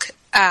look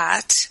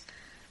at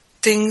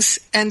things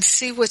and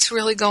see what's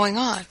really going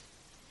on.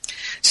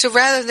 So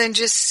rather than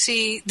just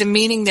see the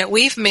meaning that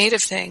we've made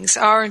of things,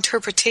 our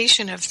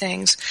interpretation of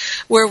things,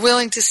 we're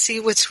willing to see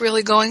what's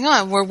really going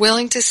on. We're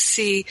willing to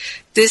see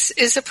this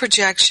is a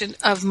projection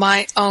of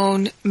my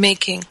own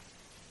making.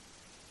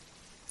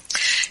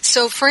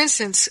 So, for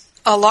instance,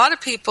 a lot of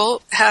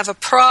people have a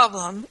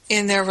problem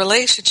in their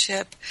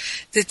relationship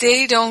that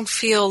they don't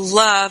feel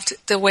loved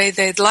the way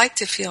they'd like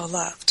to feel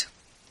loved.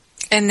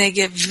 And they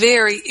get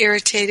very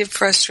irritated,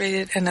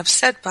 frustrated, and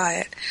upset by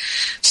it.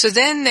 So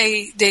then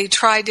they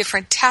try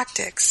different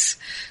tactics.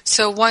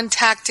 So one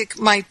tactic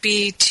might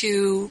be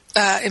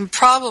in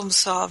problem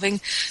solving,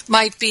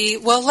 might be,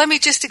 let me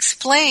just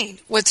explain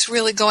what's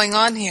really going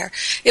on here.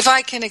 If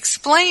I can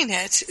explain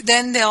it,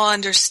 then they'll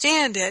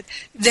understand it.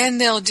 Then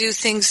they'll do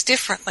things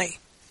differently.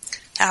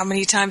 How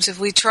many times have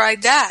we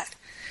tried that?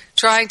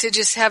 Trying to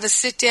just have a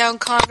sit-down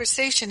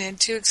conversation and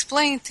to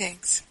explain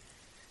things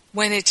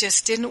when it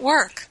just didn't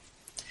work.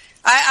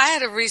 I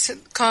had a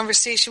recent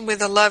conversation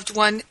with a loved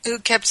one who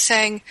kept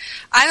saying,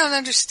 I don't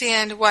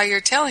understand why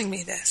you're telling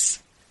me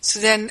this. So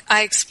then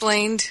I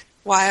explained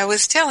why I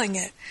was telling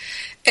it.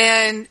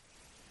 And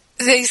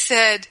they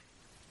said,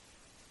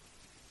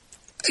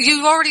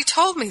 you already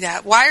told me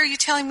that. Why are you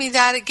telling me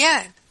that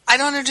again? I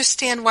don't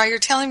understand why you're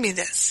telling me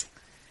this.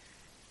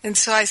 And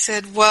so I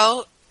said,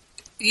 well,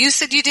 you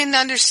said you didn't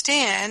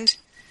understand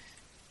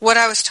what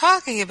I was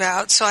talking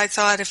about, so I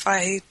thought if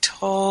I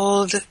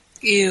told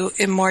you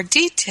in more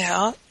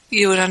detail,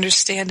 you would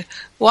understand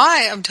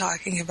why I'm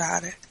talking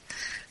about it.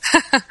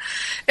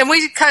 And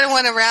we kind of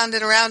went around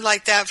and around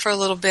like that for a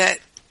little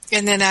bit.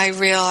 And then I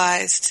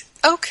realized,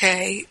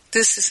 okay,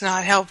 this is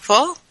not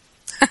helpful.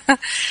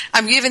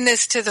 I'm giving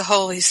this to the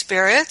Holy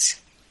Spirit.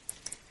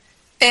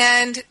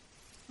 And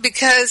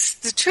because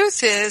the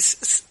truth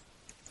is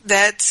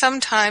that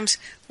sometimes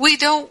we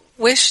don't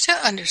wish to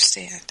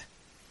understand.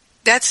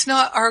 That's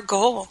not our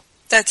goal.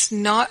 That's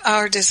not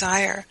our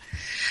desire.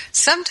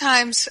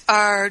 Sometimes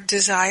our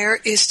desire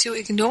is to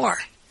ignore,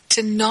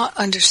 to not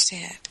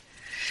understand.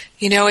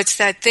 You know, it's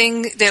that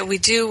thing that we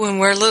do when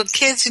we're little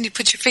kids and you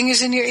put your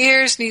fingers in your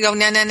ears and you go,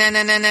 na, na, na,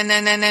 na, na, na,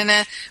 na, na, na,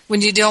 na,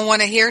 when you don't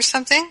want to hear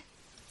something.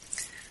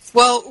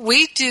 Well,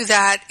 we do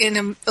that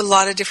in a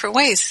lot of different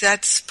ways.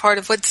 That's part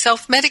of what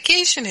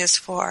self-medication is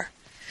for.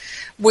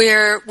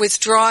 We're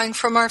withdrawing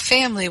from our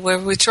family. We're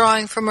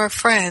withdrawing from our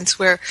friends.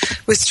 We're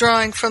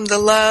withdrawing from the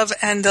love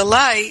and the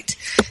light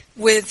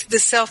with the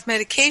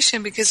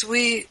self-medication because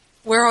we're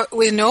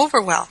in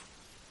overwhelm.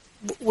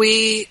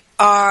 We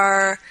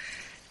are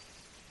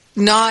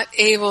not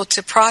able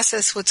to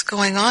process what's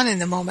going on in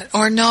the moment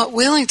or not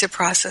willing to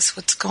process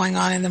what's going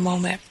on in the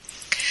moment.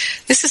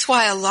 This is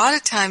why a lot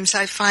of times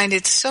I find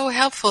it so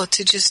helpful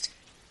to just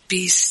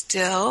be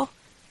still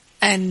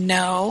and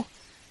know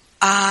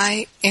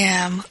I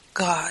am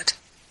God.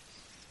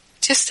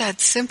 Just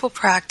that simple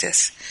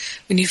practice.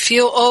 When you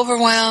feel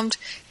overwhelmed,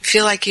 you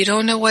feel like you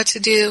don't know what to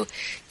do.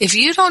 If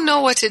you don't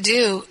know what to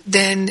do,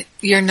 then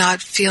you're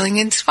not feeling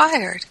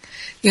inspired.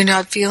 You're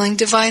not feeling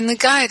divinely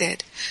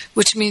guided,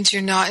 which means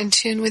you're not in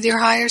tune with your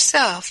higher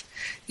self.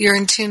 You're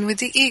in tune with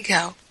the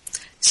ego.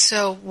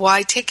 So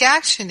why take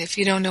action if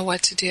you don't know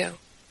what to do?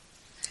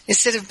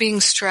 Instead of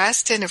being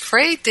stressed and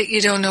afraid that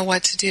you don't know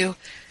what to do,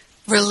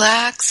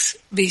 relax,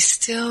 be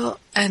still,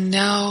 and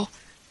know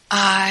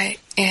I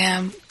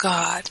am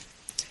God.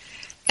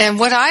 And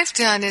what I've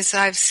done is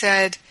I've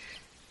said,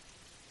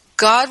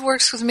 God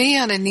works with me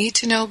on a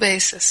need-to-know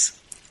basis.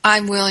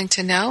 I'm willing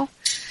to know.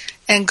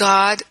 And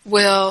God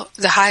will,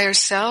 the higher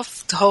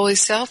self, Holy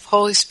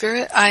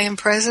Spirit, I am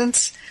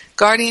presence,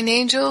 guardian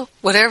angel,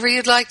 whatever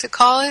you'd like to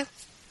call it,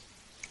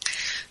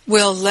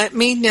 will let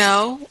me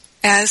know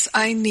as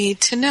I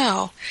need to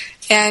know.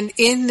 And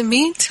in the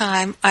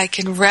meantime, I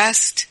can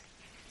rest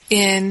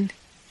in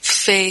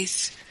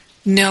faith,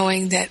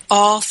 knowing that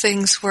all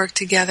things work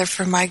together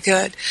for my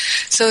good.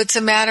 So it's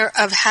a matter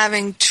of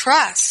having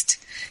trust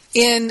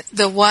in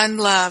the one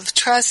love,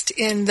 trust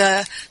in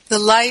the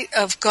light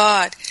of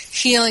God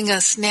healing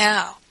us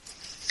now.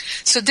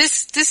 So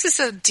this is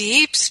a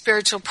deep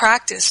spiritual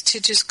practice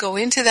to just go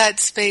into that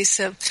space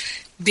of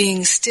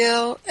being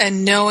still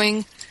and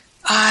knowing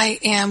I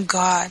am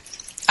God.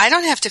 I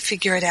don't have to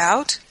figure it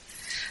out.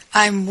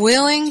 I'm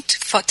willing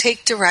to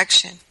take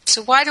direction.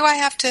 So why do I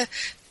have to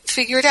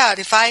figure it out?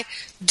 If I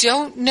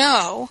don't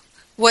know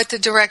what the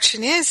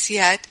direction is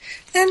yet,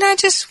 then I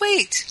just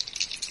wait.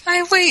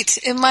 I wait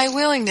in my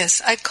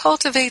willingness. I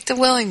cultivate the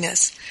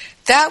willingness.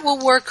 That will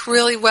work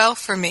really well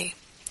for me.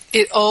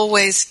 It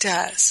always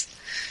does.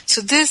 So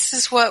this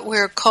is what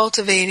we're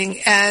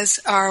cultivating as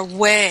our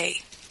way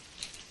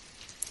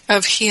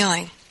of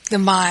healing the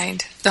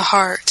mind, the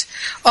heart,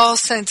 all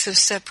sense of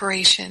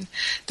separation.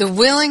 The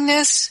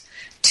willingness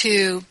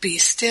to be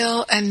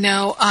still and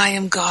know I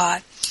am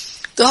God.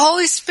 The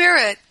Holy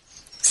Spirit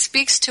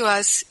speaks to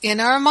us in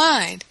our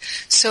mind,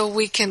 so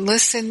we can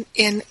listen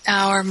in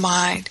our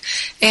mind.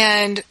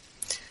 And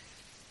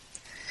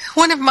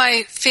one of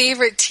my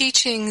favorite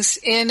teachings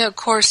in A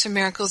Course in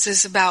Miracles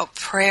is about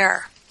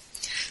prayer.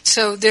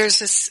 So there's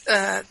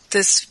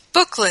this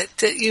booklet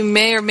that you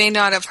may or may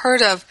not have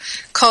heard of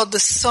called The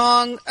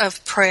Song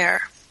of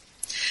Prayer.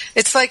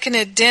 It's like an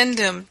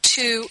addendum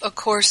to A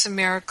Course in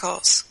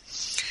Miracles.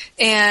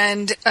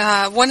 And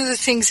one of the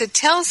things it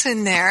tells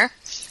in there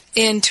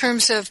in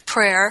terms of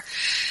prayer,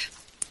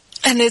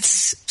 and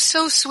it's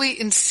so sweet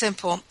and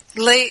simple.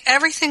 Lay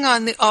everything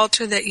on the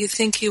altar that you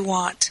think you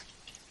want.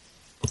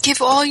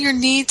 Give all your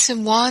needs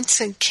and wants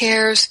and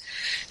cares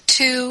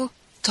to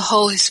the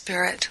Holy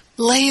Spirit.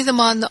 Lay them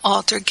on the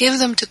altar. Give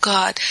them to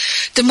God.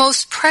 The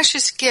most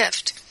precious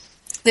gift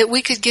that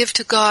we could give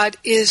to God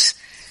is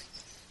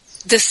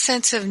the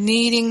sense of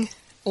needing,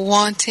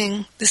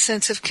 wanting, the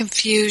sense of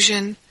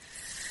confusion,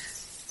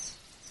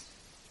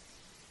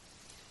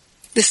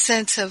 the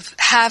sense of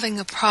having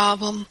a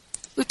problem.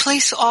 We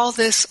place all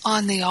this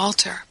on the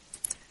altar.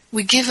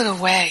 We give it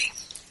away.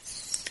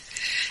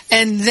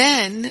 And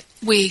then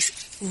we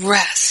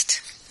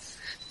rest,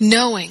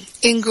 knowing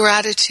in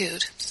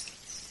gratitude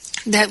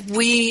that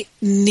we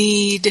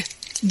need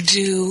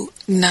do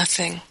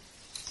nothing.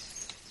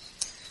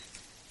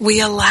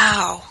 We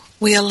allow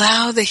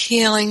the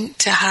healing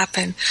to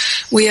happen.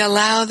 We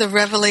allow the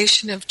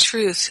revelation of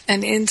truth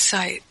and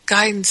insight,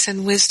 guidance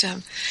and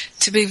wisdom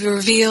to be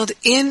revealed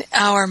in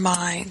our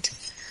mind.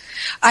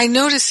 I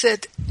notice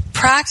that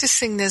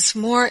practicing this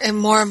more and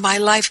more, my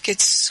life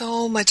gets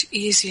so much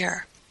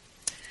easier.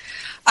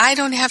 I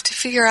don't have to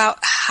figure out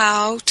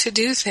how to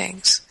do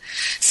things.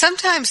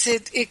 Sometimes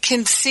it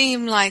can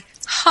seem like,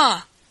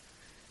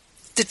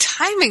 the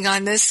timing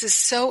on this is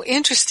so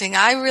interesting.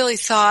 I really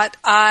thought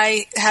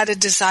I had a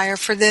desire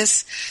for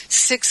this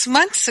 6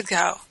 months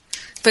ago,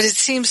 but it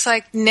seems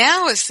like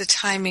now is the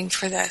timing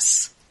for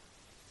this.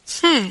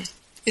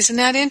 Isn't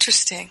that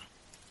interesting?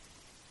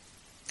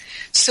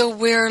 So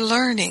we're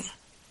learning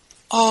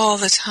all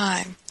the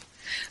time,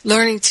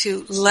 learning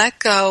to let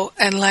go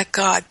and let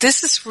God.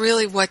 This is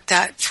really what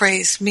that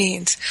phrase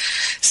means.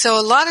 So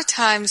a lot of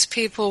times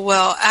people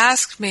will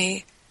ask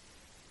me,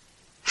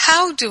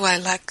 how do I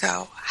let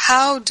go?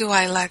 How do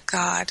I let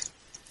God?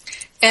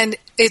 And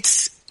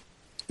it's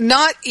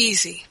not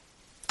easy.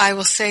 I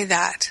will say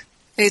that.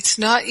 It's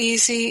not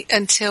easy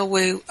until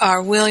we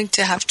are willing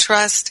to have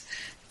trust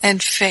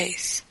and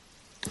faith.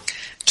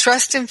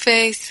 Trust and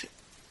faith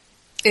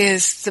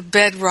is the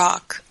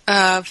bedrock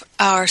of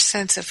our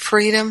sense of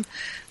freedom,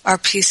 our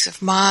peace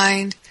of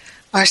mind,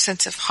 our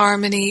sense of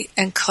harmony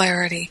and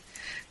clarity.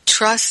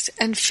 Trust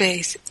and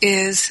faith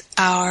is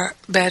our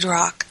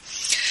bedrock.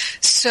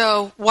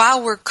 So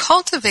while we're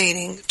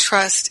cultivating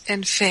trust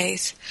and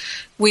faith,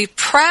 we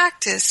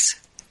practice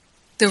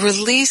the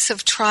release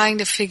of trying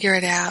to figure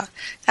it out.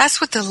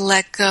 That's what the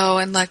let go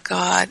and let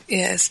God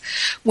is.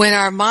 When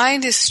our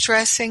mind is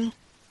stressing,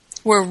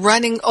 we're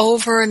running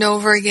over and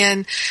over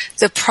again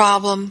the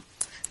problem,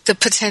 the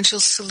potential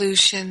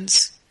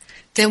solutions,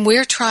 then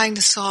we're trying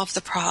to solve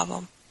the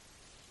problem.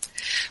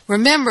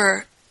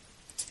 Remember,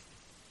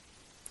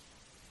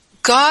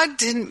 God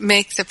didn't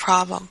make the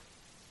problem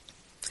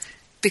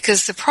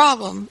because the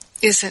problem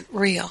isn't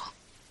real.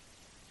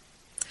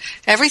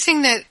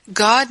 Everything that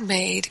God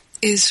made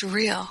is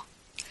real.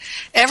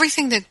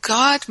 Everything that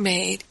God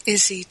made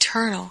is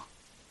eternal.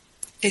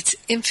 It's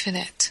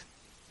infinite.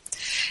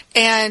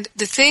 And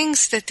the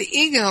things that the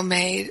ego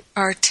made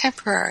are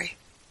temporary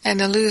and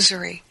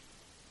illusory.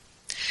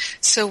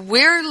 So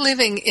we're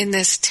living in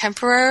this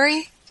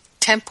temporary,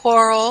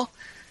 temporal,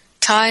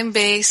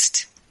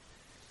 time-based,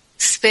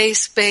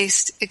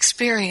 space-based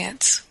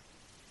experience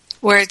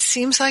where it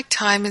seems like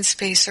time and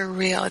space are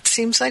real. It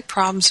seems like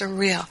problems are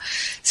real.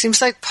 It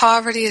seems like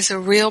poverty is a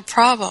real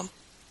problem.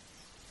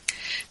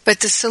 But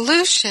the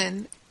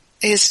solution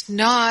is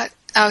not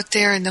out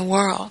there in the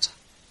world.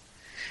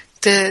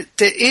 The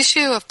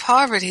issue of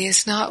poverty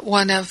is not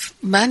one of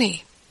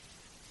money.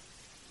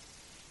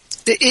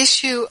 The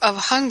issue of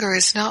hunger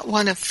is not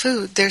one of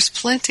food. There's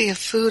plenty of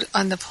food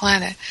on the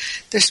planet.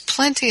 There's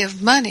plenty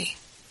of money.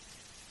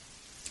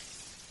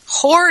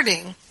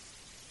 Hoarding,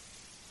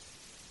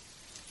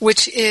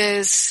 which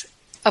is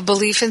a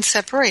belief in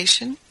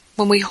separation.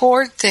 When we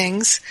hoard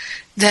things,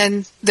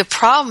 then the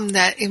problem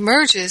that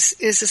emerges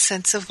is a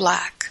sense of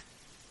lack.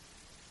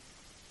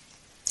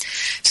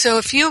 So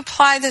if you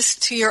apply this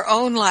to your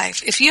own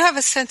life, if you have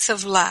a sense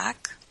of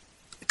lack,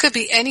 it could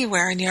be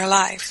anywhere in your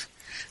life.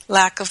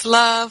 Lack of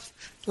love,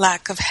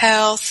 lack of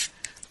health,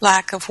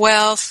 lack of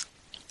wealth,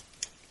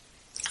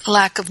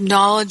 lack of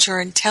knowledge or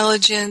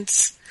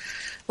intelligence,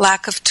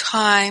 lack of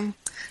time.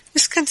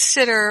 Just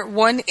consider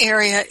one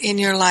area in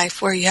your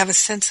life where you have a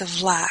sense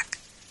of lack.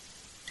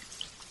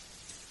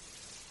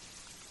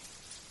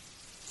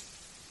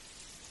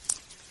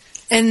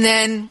 And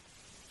then,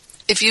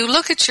 if you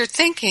look at your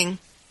thinking,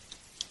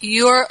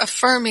 you're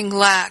affirming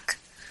lack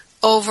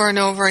over and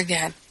over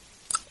again.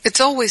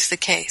 It's always the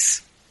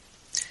case.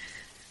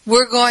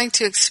 We're going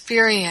to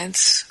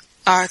experience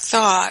our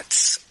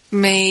thoughts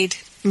made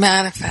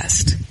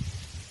manifest.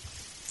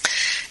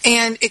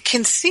 And it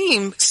can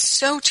seem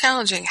so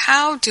challenging.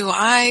 How do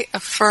I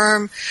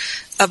affirm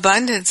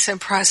abundance and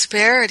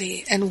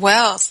prosperity and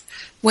wealth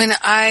when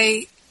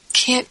I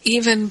can't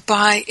even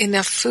buy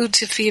enough food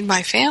to feed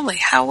my family?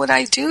 How would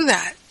I do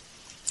that?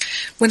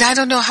 When I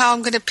don't know how I'm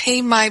going to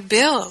pay my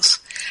bills,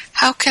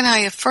 how can I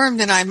affirm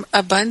that I'm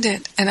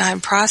abundant and I'm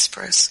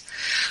prosperous?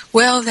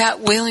 Well, that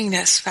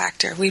willingness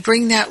factor. We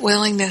bring that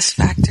willingness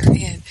factor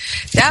in.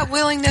 That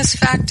willingness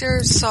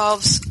factor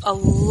solves a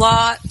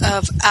lot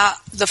of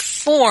the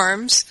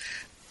forms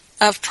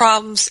of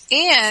problems,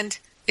 and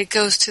it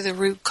goes to the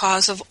root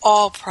cause of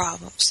all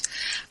problems.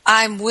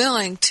 I'm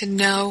willing to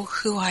know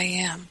who I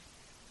am.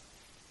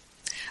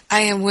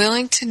 I am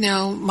willing to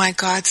know my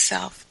God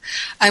self.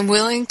 I'm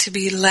willing to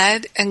be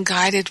led and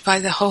guided by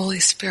the Holy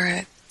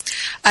Spirit.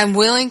 I'm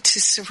willing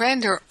to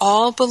surrender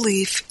all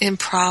belief in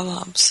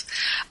problems.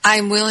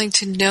 I'm willing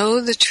to know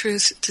the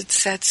truth that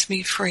sets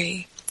me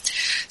free.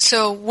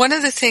 So one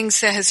of the things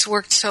that has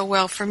worked so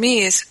well for me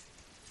is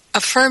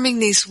affirming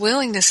these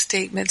willingness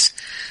statements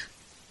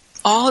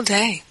all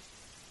day.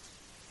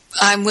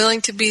 I'm willing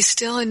to be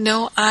still and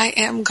know I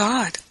am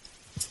God.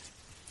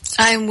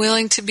 I am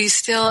willing to be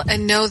still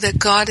and know that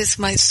God is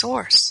my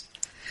source.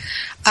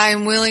 I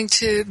am willing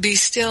to be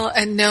still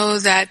and know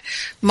that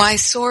my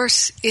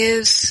source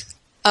is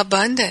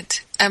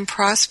abundant and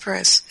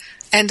prosperous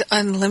and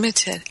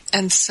unlimited,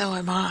 and so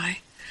am I.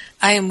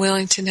 I am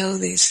willing to know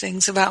these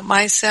things about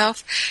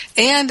myself,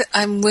 and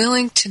I'm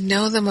willing to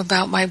know them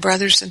about my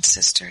brothers and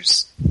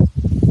sisters.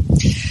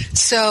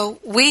 So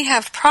we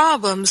have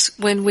problems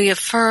when we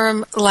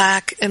affirm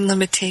lack and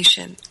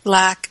limitation,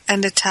 lack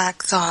and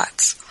attack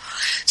thoughts.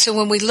 So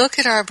when we look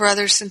at our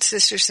brothers and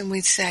sisters and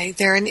we say,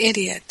 they're an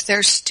idiot,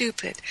 they're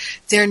stupid,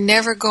 they're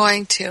never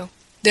going to,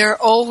 they're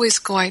always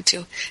going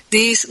to,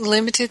 these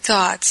limited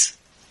thoughts,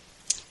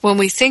 when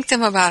we think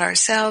them about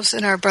ourselves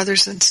and our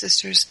brothers and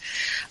sisters,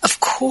 of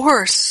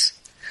course,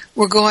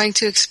 we're going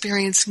to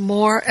experience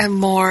more and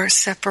more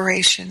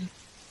separation.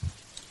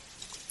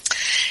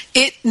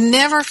 It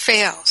never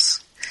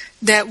fails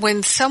that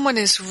when someone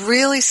is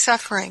really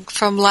suffering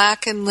from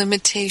lack and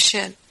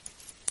limitation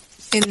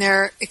in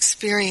their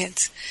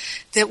experience,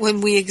 that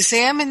when we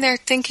examine their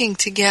thinking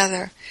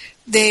together,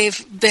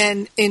 they've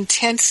been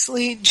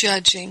intensely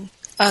judging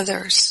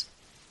others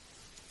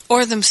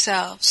or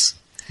themselves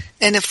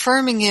and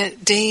affirming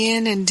it day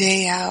in and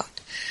day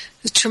out.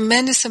 A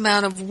tremendous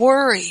amount of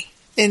worry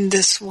in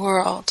this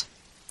world.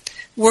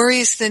 Worry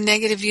is the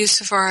negative use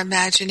of our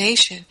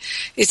imagination.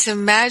 It's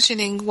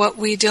imagining what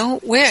we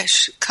don't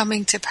wish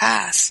coming to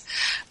pass.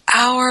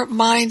 Our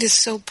mind is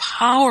so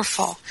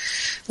powerful.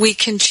 We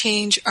can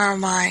change our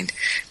mind.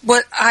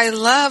 What I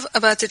love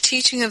about the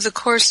teaching of A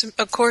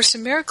Course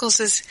in Miracles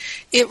is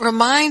it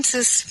reminds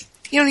us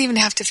you don't even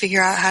have to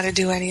figure out how to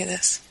do any of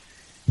this.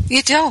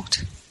 You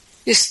don't.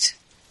 Just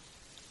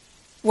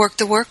work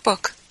the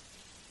workbook.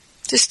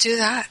 Just do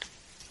that.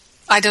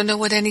 I don't know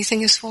what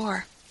anything is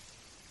for.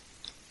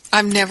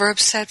 I'm never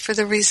upset for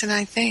the reason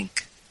I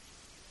think.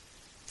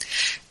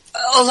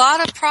 A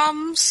lot of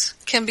problems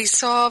can be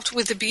solved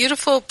with the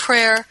beautiful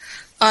prayer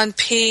on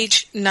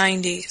page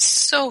 90.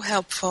 So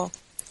helpful.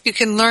 You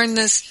can learn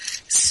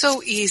this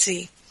so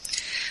easy.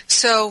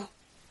 So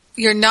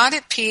you're not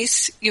at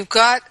peace. You've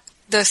got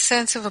the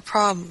sense of a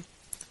problem.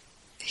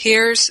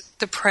 Here's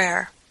the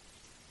prayer.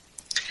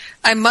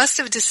 I must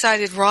have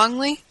decided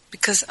wrongly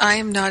because I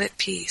am not at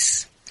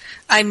peace.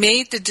 I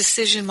made the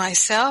decision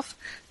myself,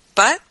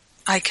 but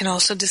I can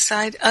also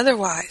decide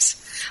otherwise.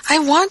 I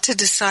want to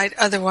decide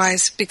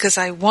otherwise because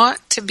I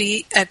want to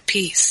be at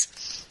peace.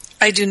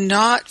 I do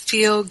not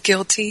feel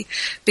guilty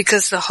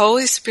because the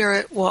Holy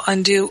Spirit will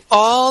undo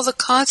all the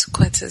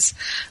consequences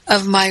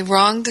of my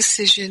wrong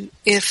decision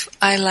if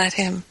I let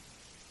Him.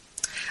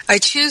 I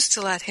choose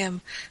to let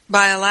Him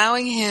by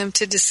allowing Him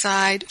to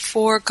decide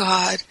for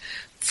God,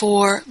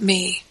 for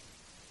me.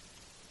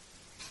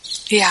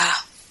 Yeah.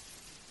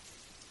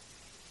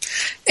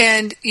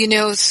 And,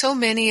 so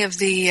many of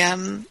the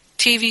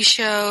TV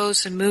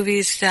shows and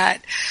movies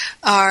that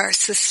are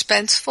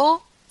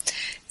suspenseful,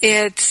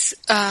 it's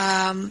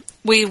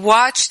we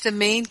watch the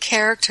main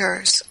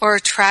characters, or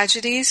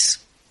tragedies,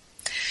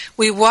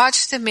 we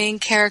watch the main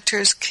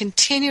characters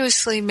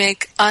continuously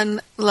make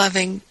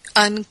unloving,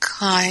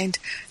 unkind,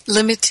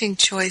 limiting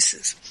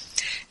choices.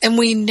 And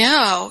we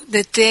know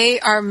that they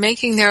are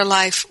making their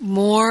life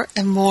more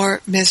and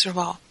more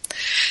miserable.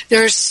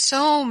 There are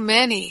so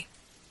many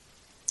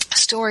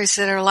stories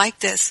that are like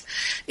this.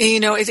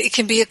 It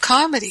can be a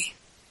comedy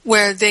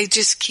where they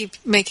just keep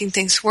making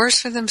things worse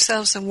for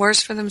themselves and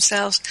worse for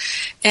themselves,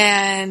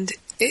 and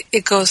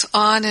it goes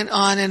on and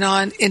on and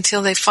on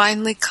until they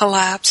finally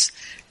collapse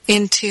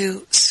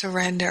into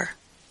surrender.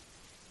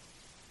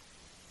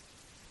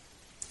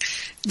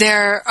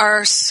 There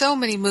are so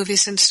many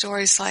movies and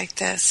stories like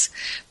this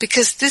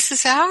because this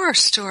is our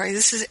story.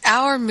 This is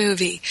our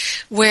movie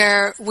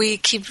where we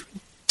keep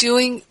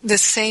doing the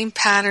same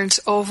patterns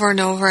over and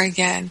over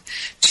again,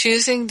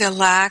 choosing the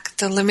lack,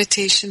 the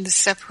limitation, the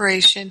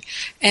separation,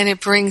 and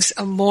it brings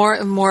a more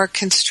and more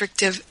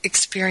constrictive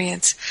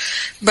experience.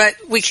 But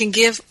we can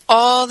give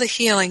all the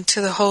healing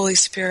to the Holy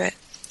Spirit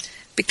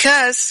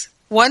because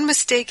one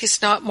mistake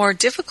is not more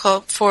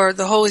difficult for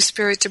the Holy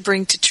Spirit to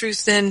bring to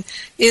truth than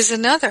is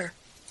another.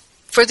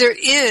 For there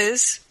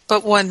is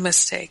but one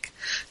mistake.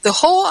 The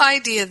whole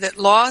idea that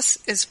loss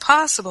is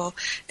possible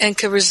and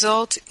can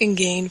result in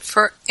gain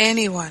for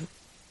anyone.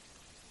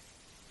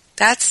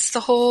 That's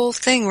the whole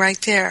thing right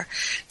there.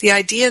 The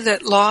idea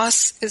that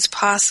loss is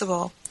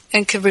possible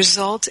and can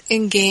result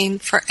in gain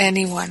for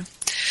anyone.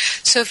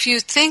 So if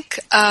you think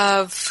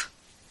of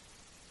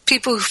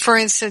people, for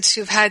instance,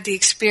 who've had the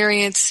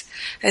experience,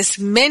 as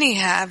many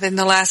have in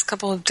the last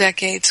couple of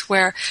decades,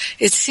 where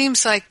it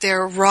seems like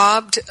they're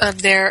robbed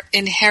of their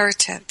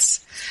inheritance.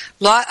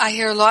 I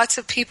hear lots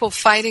of people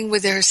fighting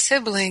with their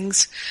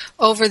siblings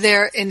over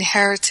their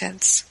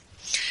inheritance.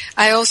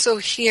 I also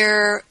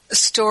hear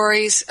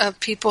stories of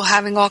people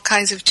having all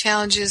kinds of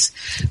challenges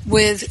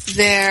with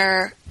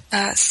their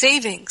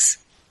savings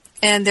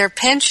and their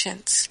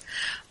pensions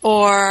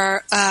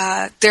or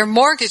their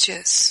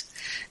mortgages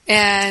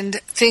and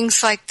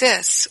things like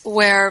this,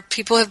 where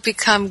people have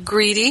become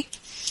greedy.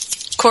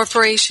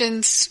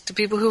 Corporations, the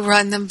people who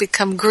run them,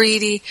 become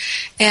greedy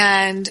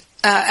and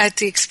at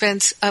the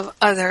expense of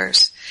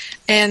others.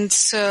 And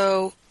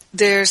so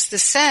there's the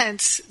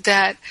sense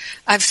that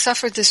I've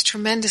suffered this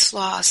tremendous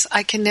loss.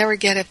 I can never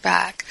get it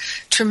back.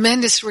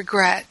 Tremendous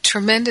regret,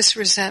 tremendous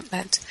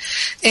resentment.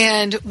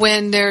 And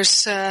when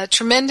there's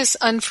tremendous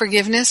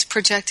unforgiveness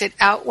projected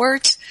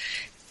outwards,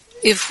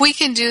 if we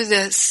can do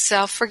the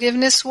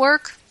self-forgiveness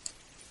work,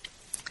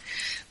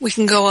 we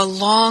can go a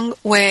long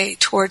way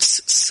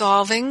towards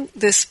solving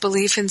this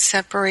belief in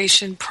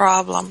separation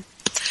problem.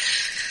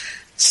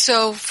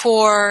 So,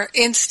 for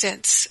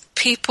instance,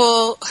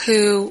 people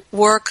who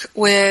work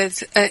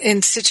with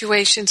in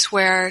situations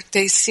where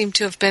they seem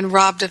to have been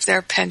robbed of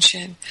their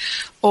pension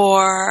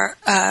or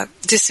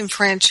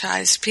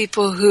disenfranchised,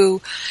 people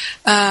who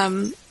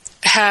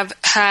have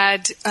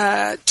had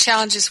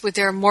challenges with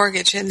their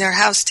mortgage and their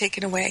house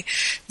taken away,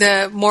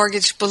 the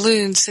mortgage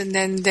balloons, and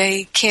then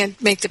they can't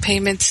make the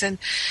payments. And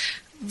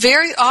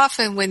very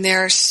often when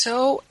they're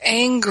so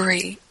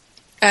angry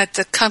at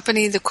the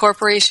company, the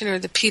corporation, or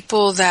the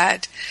people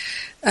that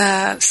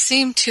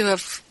seem to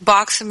have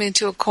boxed them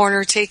into a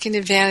corner, taken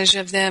advantage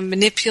of them,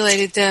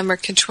 manipulated them, or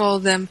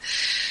controlled them,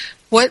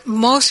 what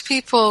most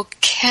people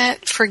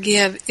can't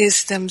forgive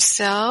is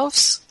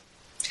themselves,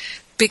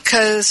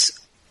 because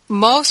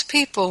most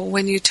people,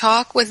 when you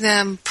talk with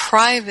them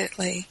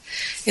privately,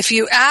 if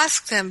you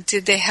ask them,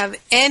 did they have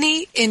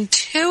any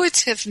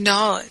intuitive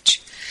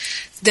knowledge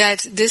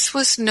that this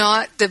was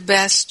not the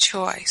best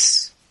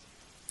choice?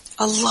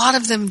 A lot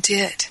of them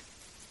did.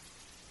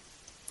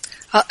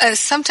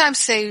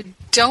 Sometimes they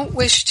don't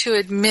wish to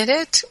admit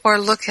it or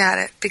look at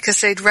it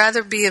because they'd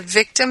rather be a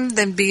victim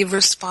than be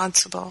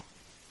responsible.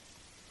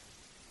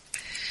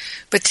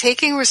 But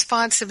taking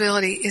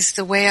responsibility is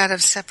the way out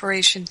of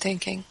separation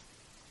thinking.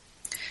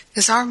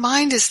 Because our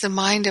mind is the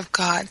mind of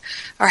God.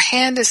 Our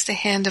hand is the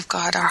hand of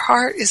God. Our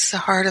heart is the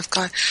heart of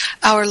God.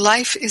 Our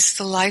life is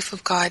the life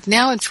of God,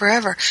 now and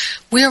forever.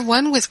 We are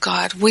one with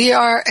God. We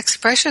are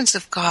expressions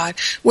of God.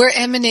 We're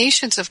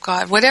emanations of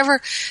God.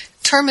 Whatever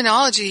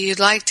terminology you'd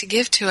like to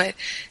give to it.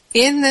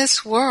 In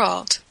this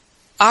world,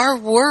 our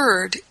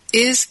word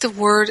is the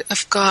word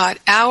of God.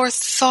 Our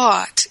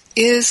thought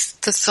is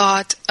the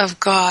thought of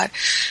God.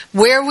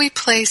 Where we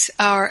place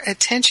our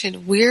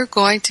attention, we're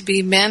going to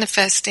be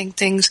manifesting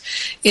things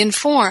in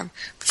form.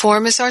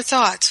 Form is our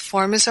thoughts.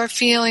 Form is our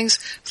feelings.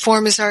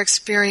 Form is our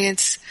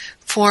experience.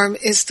 Form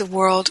is the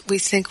world we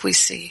think we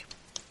see.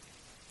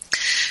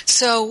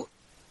 So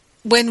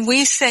when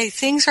we say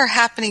things are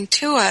happening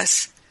to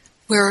us,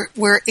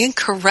 we're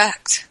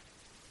incorrect.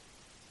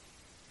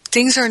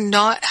 Things are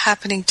not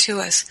happening to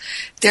us.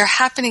 They're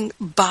happening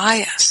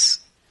by us,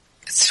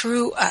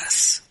 through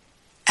us,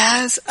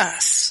 as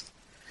us.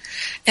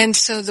 And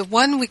so the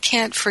one we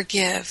can't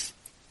forgive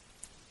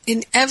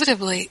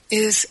inevitably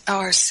is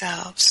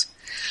ourselves.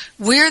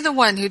 We're the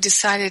one who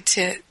decided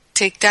to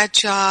take that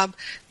job,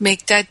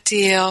 make that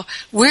deal.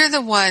 We're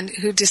the one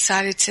who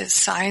decided to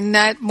sign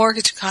that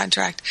mortgage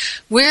contract.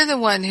 We're the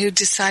one who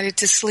decided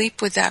to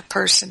sleep with that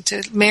person,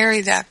 to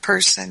marry that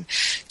person,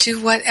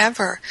 to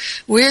whatever.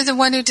 We're the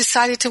one who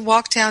decided to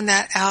walk down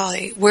that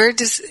alley.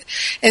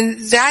 And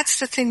that's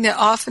the thing that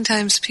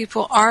oftentimes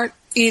people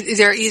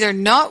they're either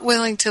not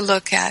willing to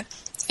look at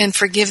and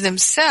forgive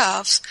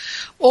themselves,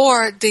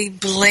 or they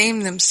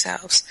blame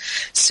themselves.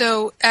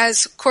 So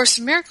as Course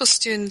in Miracles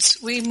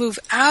students, we move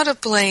out of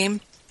blame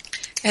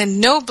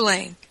and no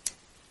blame.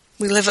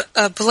 We live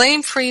a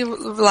blame-free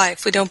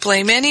life. We don't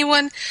blame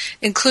anyone,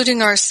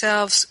 including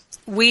ourselves.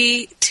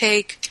 We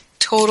take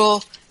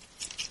total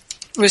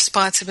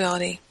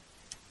responsibility.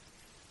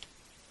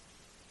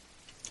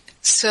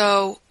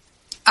 So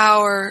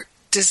our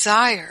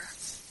desire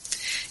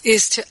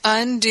is to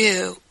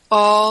undo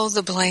all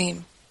the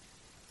blame.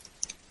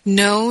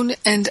 Known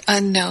and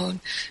unknown,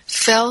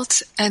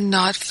 felt and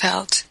not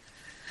felt,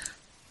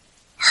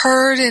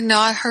 heard and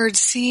not heard,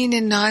 seen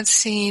and not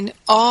seen,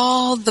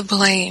 all the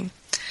blame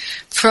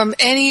from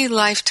any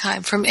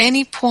lifetime, from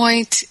any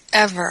point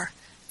ever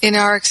in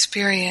our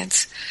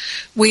experience.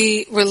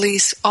 We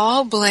release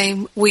all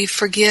blame. We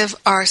forgive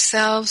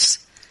ourselves.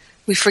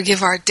 We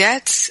forgive our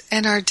debts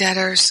and our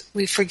debtors.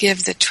 We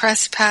forgive the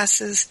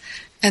trespasses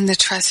and the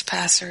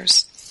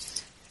trespassers.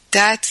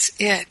 That's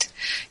it.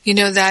 You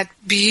know, that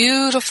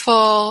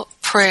beautiful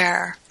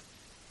prayer,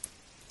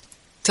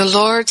 the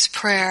Lord's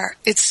Prayer,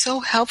 it's so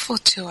helpful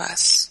to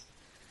us.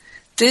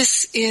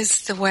 This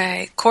is the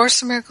way.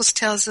 Course in Miracles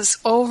tells us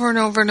over and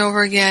over and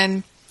over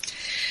again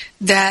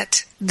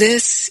that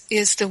this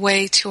is the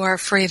way to our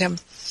freedom.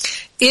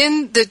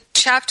 In the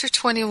chapter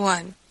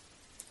 21,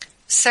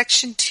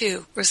 section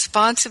 2,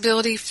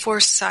 Responsibility for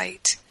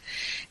Sight,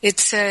 it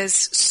says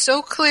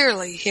so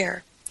clearly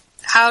here,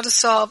 how to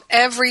solve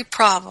every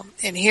problem.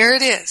 And here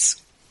it is.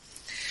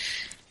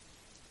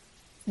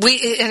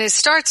 And it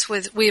starts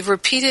with, we have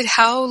repeated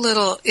how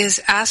little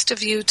is asked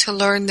of you to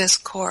learn this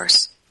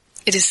course.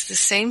 It is the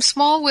same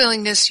small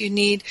willingness you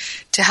need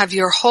to have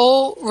your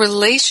whole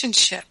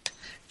relationship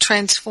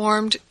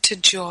transformed to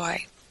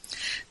joy.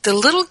 The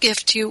little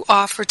gift you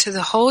offer to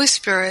the Holy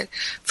Spirit,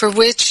 for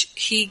which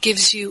He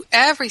gives you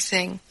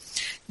everything,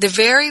 the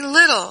very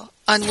little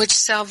on which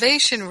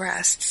salvation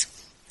rests,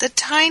 the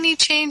tiny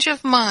change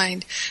of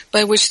mind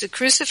by which the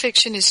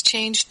crucifixion is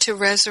changed to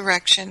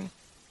resurrection.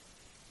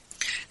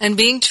 And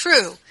being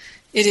true,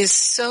 it is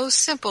so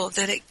simple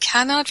that it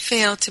cannot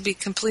fail to be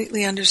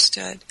completely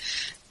understood.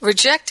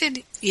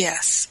 Rejected,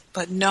 yes,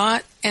 but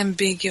not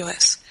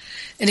ambiguous.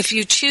 And if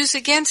you choose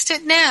against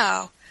it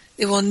now,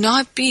 it will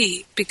not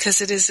be because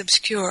it is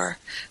obscure,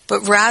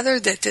 but rather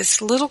that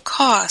this little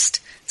cost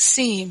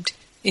seemed,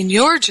 in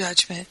your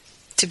judgment,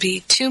 to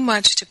be too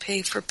much to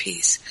pay for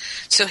peace.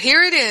 So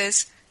here it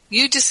is.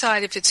 You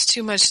decide if it's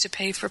too much to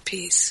pay for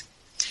peace.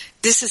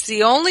 This is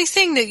the only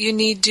thing that you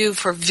need to do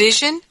for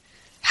vision,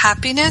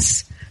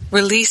 happiness,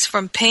 release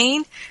from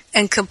pain,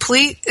 and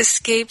complete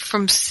escape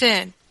from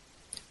sin.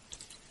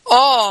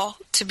 All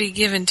to be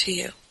given to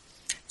you.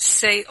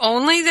 Say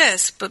only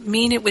this, but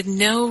mean it with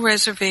no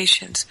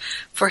reservations,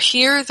 for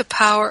here the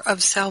power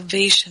of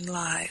salvation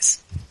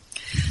lies.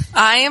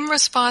 I am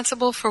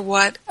responsible for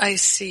what I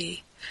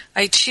see.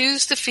 I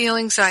choose the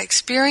feelings I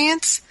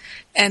experience,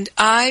 and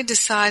I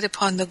decide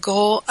upon the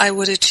goal I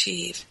would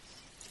achieve.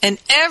 And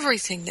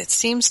everything that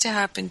seems to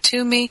happen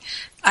to me,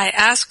 I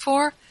ask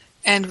for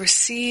and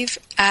receive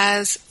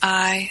as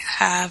I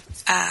have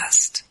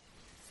asked.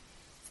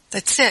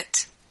 That's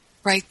it,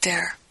 right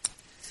there.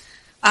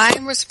 I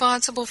am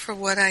responsible for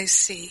what I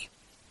see.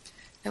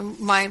 And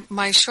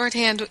my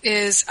shorthand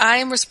is, I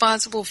am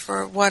responsible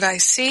for what I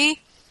see,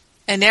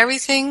 and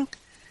everything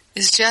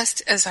is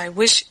just as I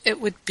wish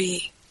it would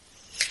be.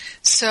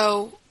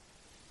 So,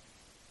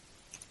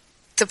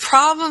 the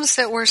problems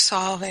that we're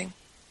solving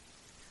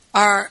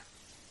are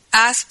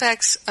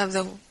aspects of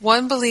the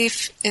one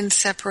belief in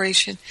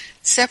separation.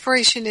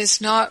 Separation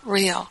is not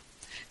real.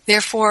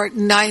 Therefore,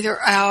 neither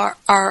are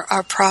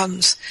our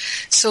problems.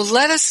 So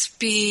let us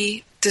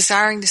be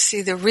desiring to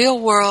see the real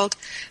world.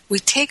 We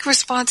take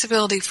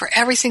responsibility for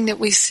everything that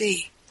we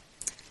see.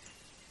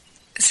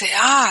 Say,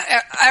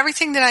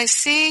 everything that I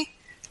see,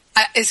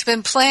 it's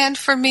been planned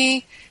for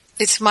me.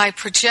 It's my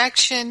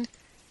projection,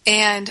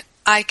 and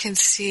I can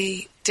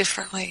see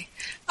differently.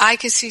 I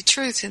can see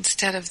truth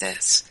instead of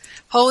this.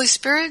 Holy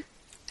Spirit,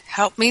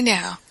 help me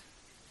now.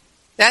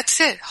 That's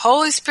it.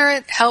 Holy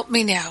Spirit, help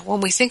me now.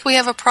 When we think we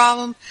have a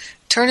problem,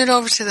 turn it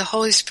over to the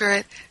Holy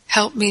Spirit,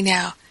 help me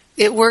now.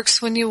 It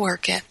works when you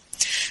work it.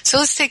 So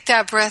let's take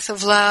that breath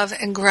of love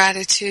and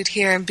gratitude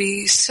here and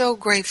be so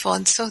grateful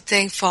and so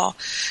thankful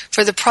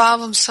for the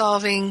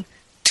problem-solving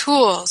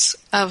tools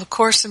of A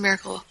Course in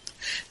Miracles.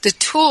 The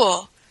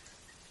tool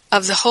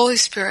of the Holy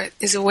Spirit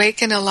is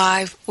awake and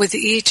alive with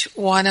each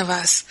one of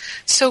us.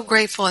 So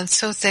grateful and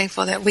so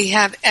thankful that we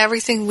have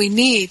everything we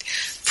need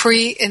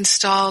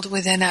pre-installed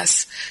within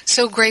us.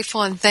 So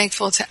grateful and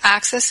thankful to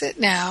access it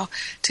now,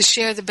 to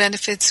share the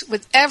benefits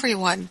with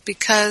everyone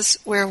because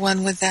we're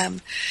one with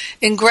them.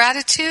 In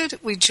gratitude,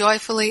 we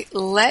joyfully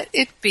let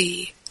it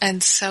be,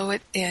 and so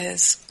it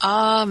is.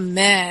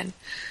 Amen.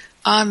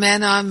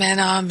 Amen, amen,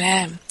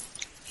 amen.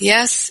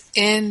 Yes,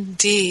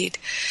 indeed.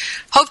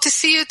 Hope to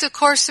see you at the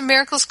Course in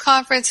Miracles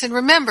conference. And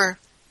remember,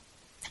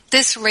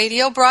 this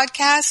radio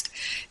broadcast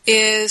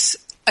is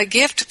a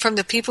gift from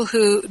the people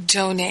who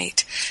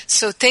donate.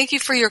 So thank you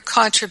for your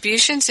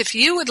contributions. If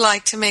you would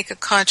like to make a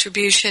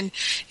contribution,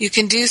 you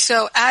can do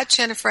so at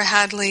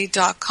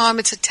jenniferhadley.com.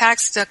 It's a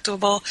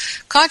tax-deductible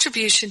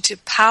contribution to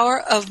Power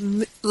of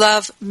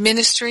Love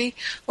Ministry,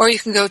 or you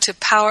can go to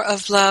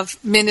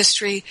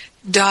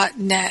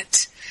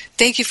powerofloveministry.net.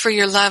 Thank you for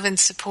your love and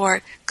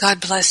support.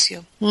 God bless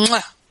you.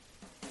 Mwah.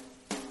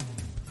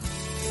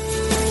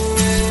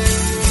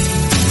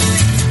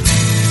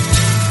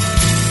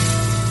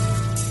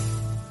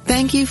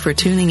 Thank you for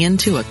tuning in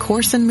to A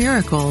Course in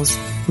Miracles,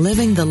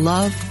 Living the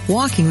Love,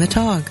 Walking the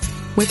Talk,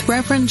 with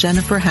Reverend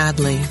Jennifer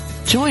Hadley.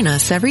 Join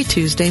us every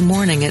Tuesday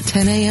morning at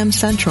 10 a.m.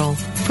 Central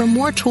for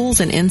more tools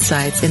and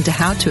insights into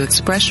how to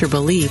express your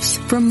beliefs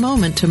from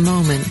moment to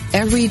moment,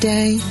 every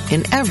day,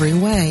 in every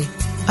way.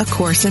 A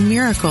Course in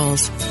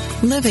Miracles,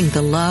 Living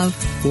the Love,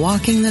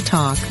 Walking the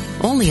Talk,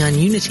 only on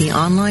Unity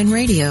Online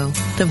Radio,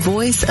 the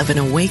voice of an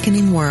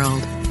awakening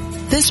world.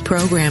 This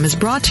program is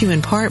brought to you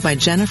in part by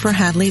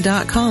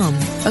JenniferHadley.com,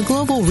 a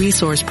global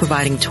resource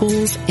providing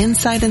tools,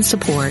 insight, and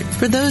support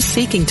for those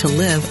seeking to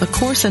live A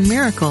Course in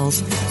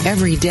Miracles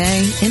every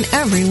day in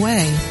every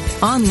way.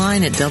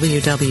 Online at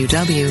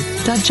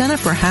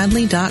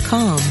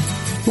www.jenniferhadley.com.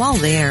 While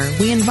there,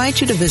 we invite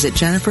you to visit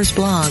Jennifer's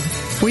blog,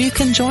 where you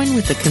can join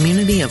with the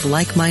community of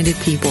like-minded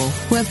people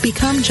who have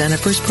become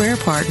Jennifer's prayer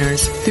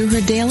partners through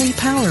her daily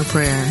power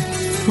prayer.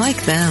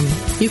 Like them,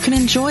 you can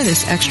enjoy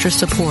this extra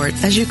support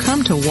as you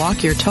come to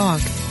walk your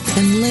talk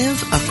and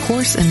live A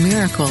Course in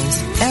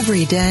Miracles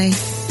every day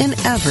in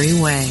every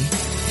way.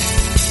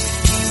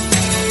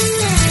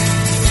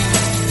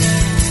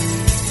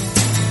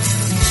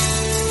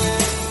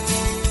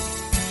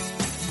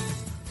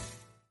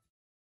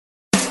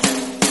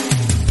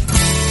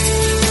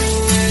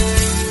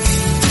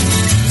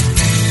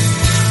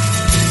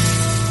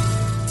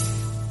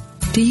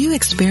 Do you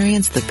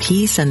experience the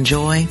peace and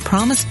joy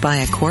promised by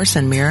A Course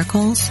in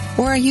Miracles?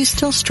 Or are you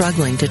still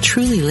struggling to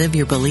truly live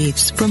your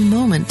beliefs from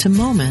moment to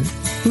moment?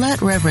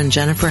 Let Reverend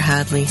Jennifer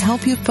Hadley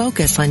help you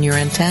focus on your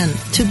intent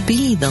to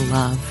be the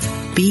love,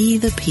 be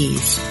the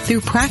peace through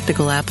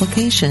practical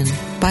application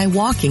by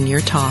walking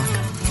your talk.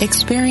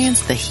 Experience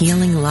the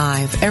healing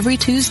live every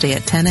Tuesday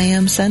at 10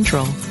 a.m.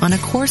 Central on A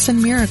Course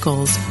in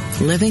Miracles,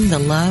 Living the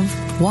Love,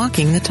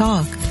 Walking the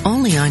Talk,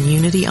 only on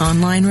Unity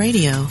Online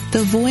Radio,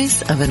 the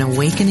voice of an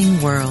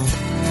awakening world.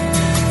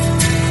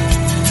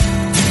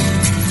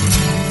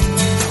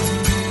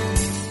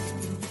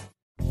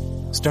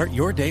 Start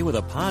your day with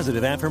a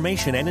positive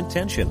affirmation and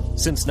intention.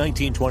 Since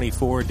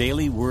 1924,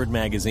 Daily Word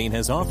Magazine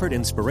has offered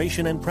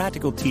inspiration and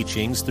practical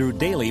teachings through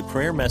daily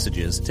prayer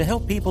messages to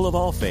help people of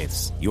all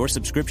faiths. Your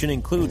subscription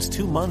includes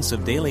 2 months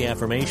of daily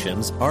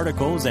affirmations,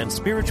 articles, and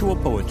spiritual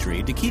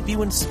poetry to keep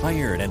you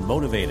inspired and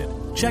motivated.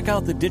 Check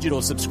out the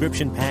digital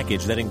subscription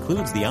package that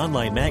includes the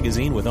online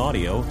magazine with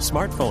audio,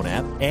 smartphone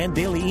app, and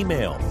daily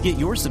email. Get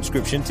your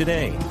subscription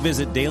today.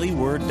 Visit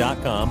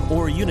dailyword.com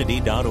or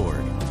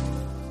unity.org.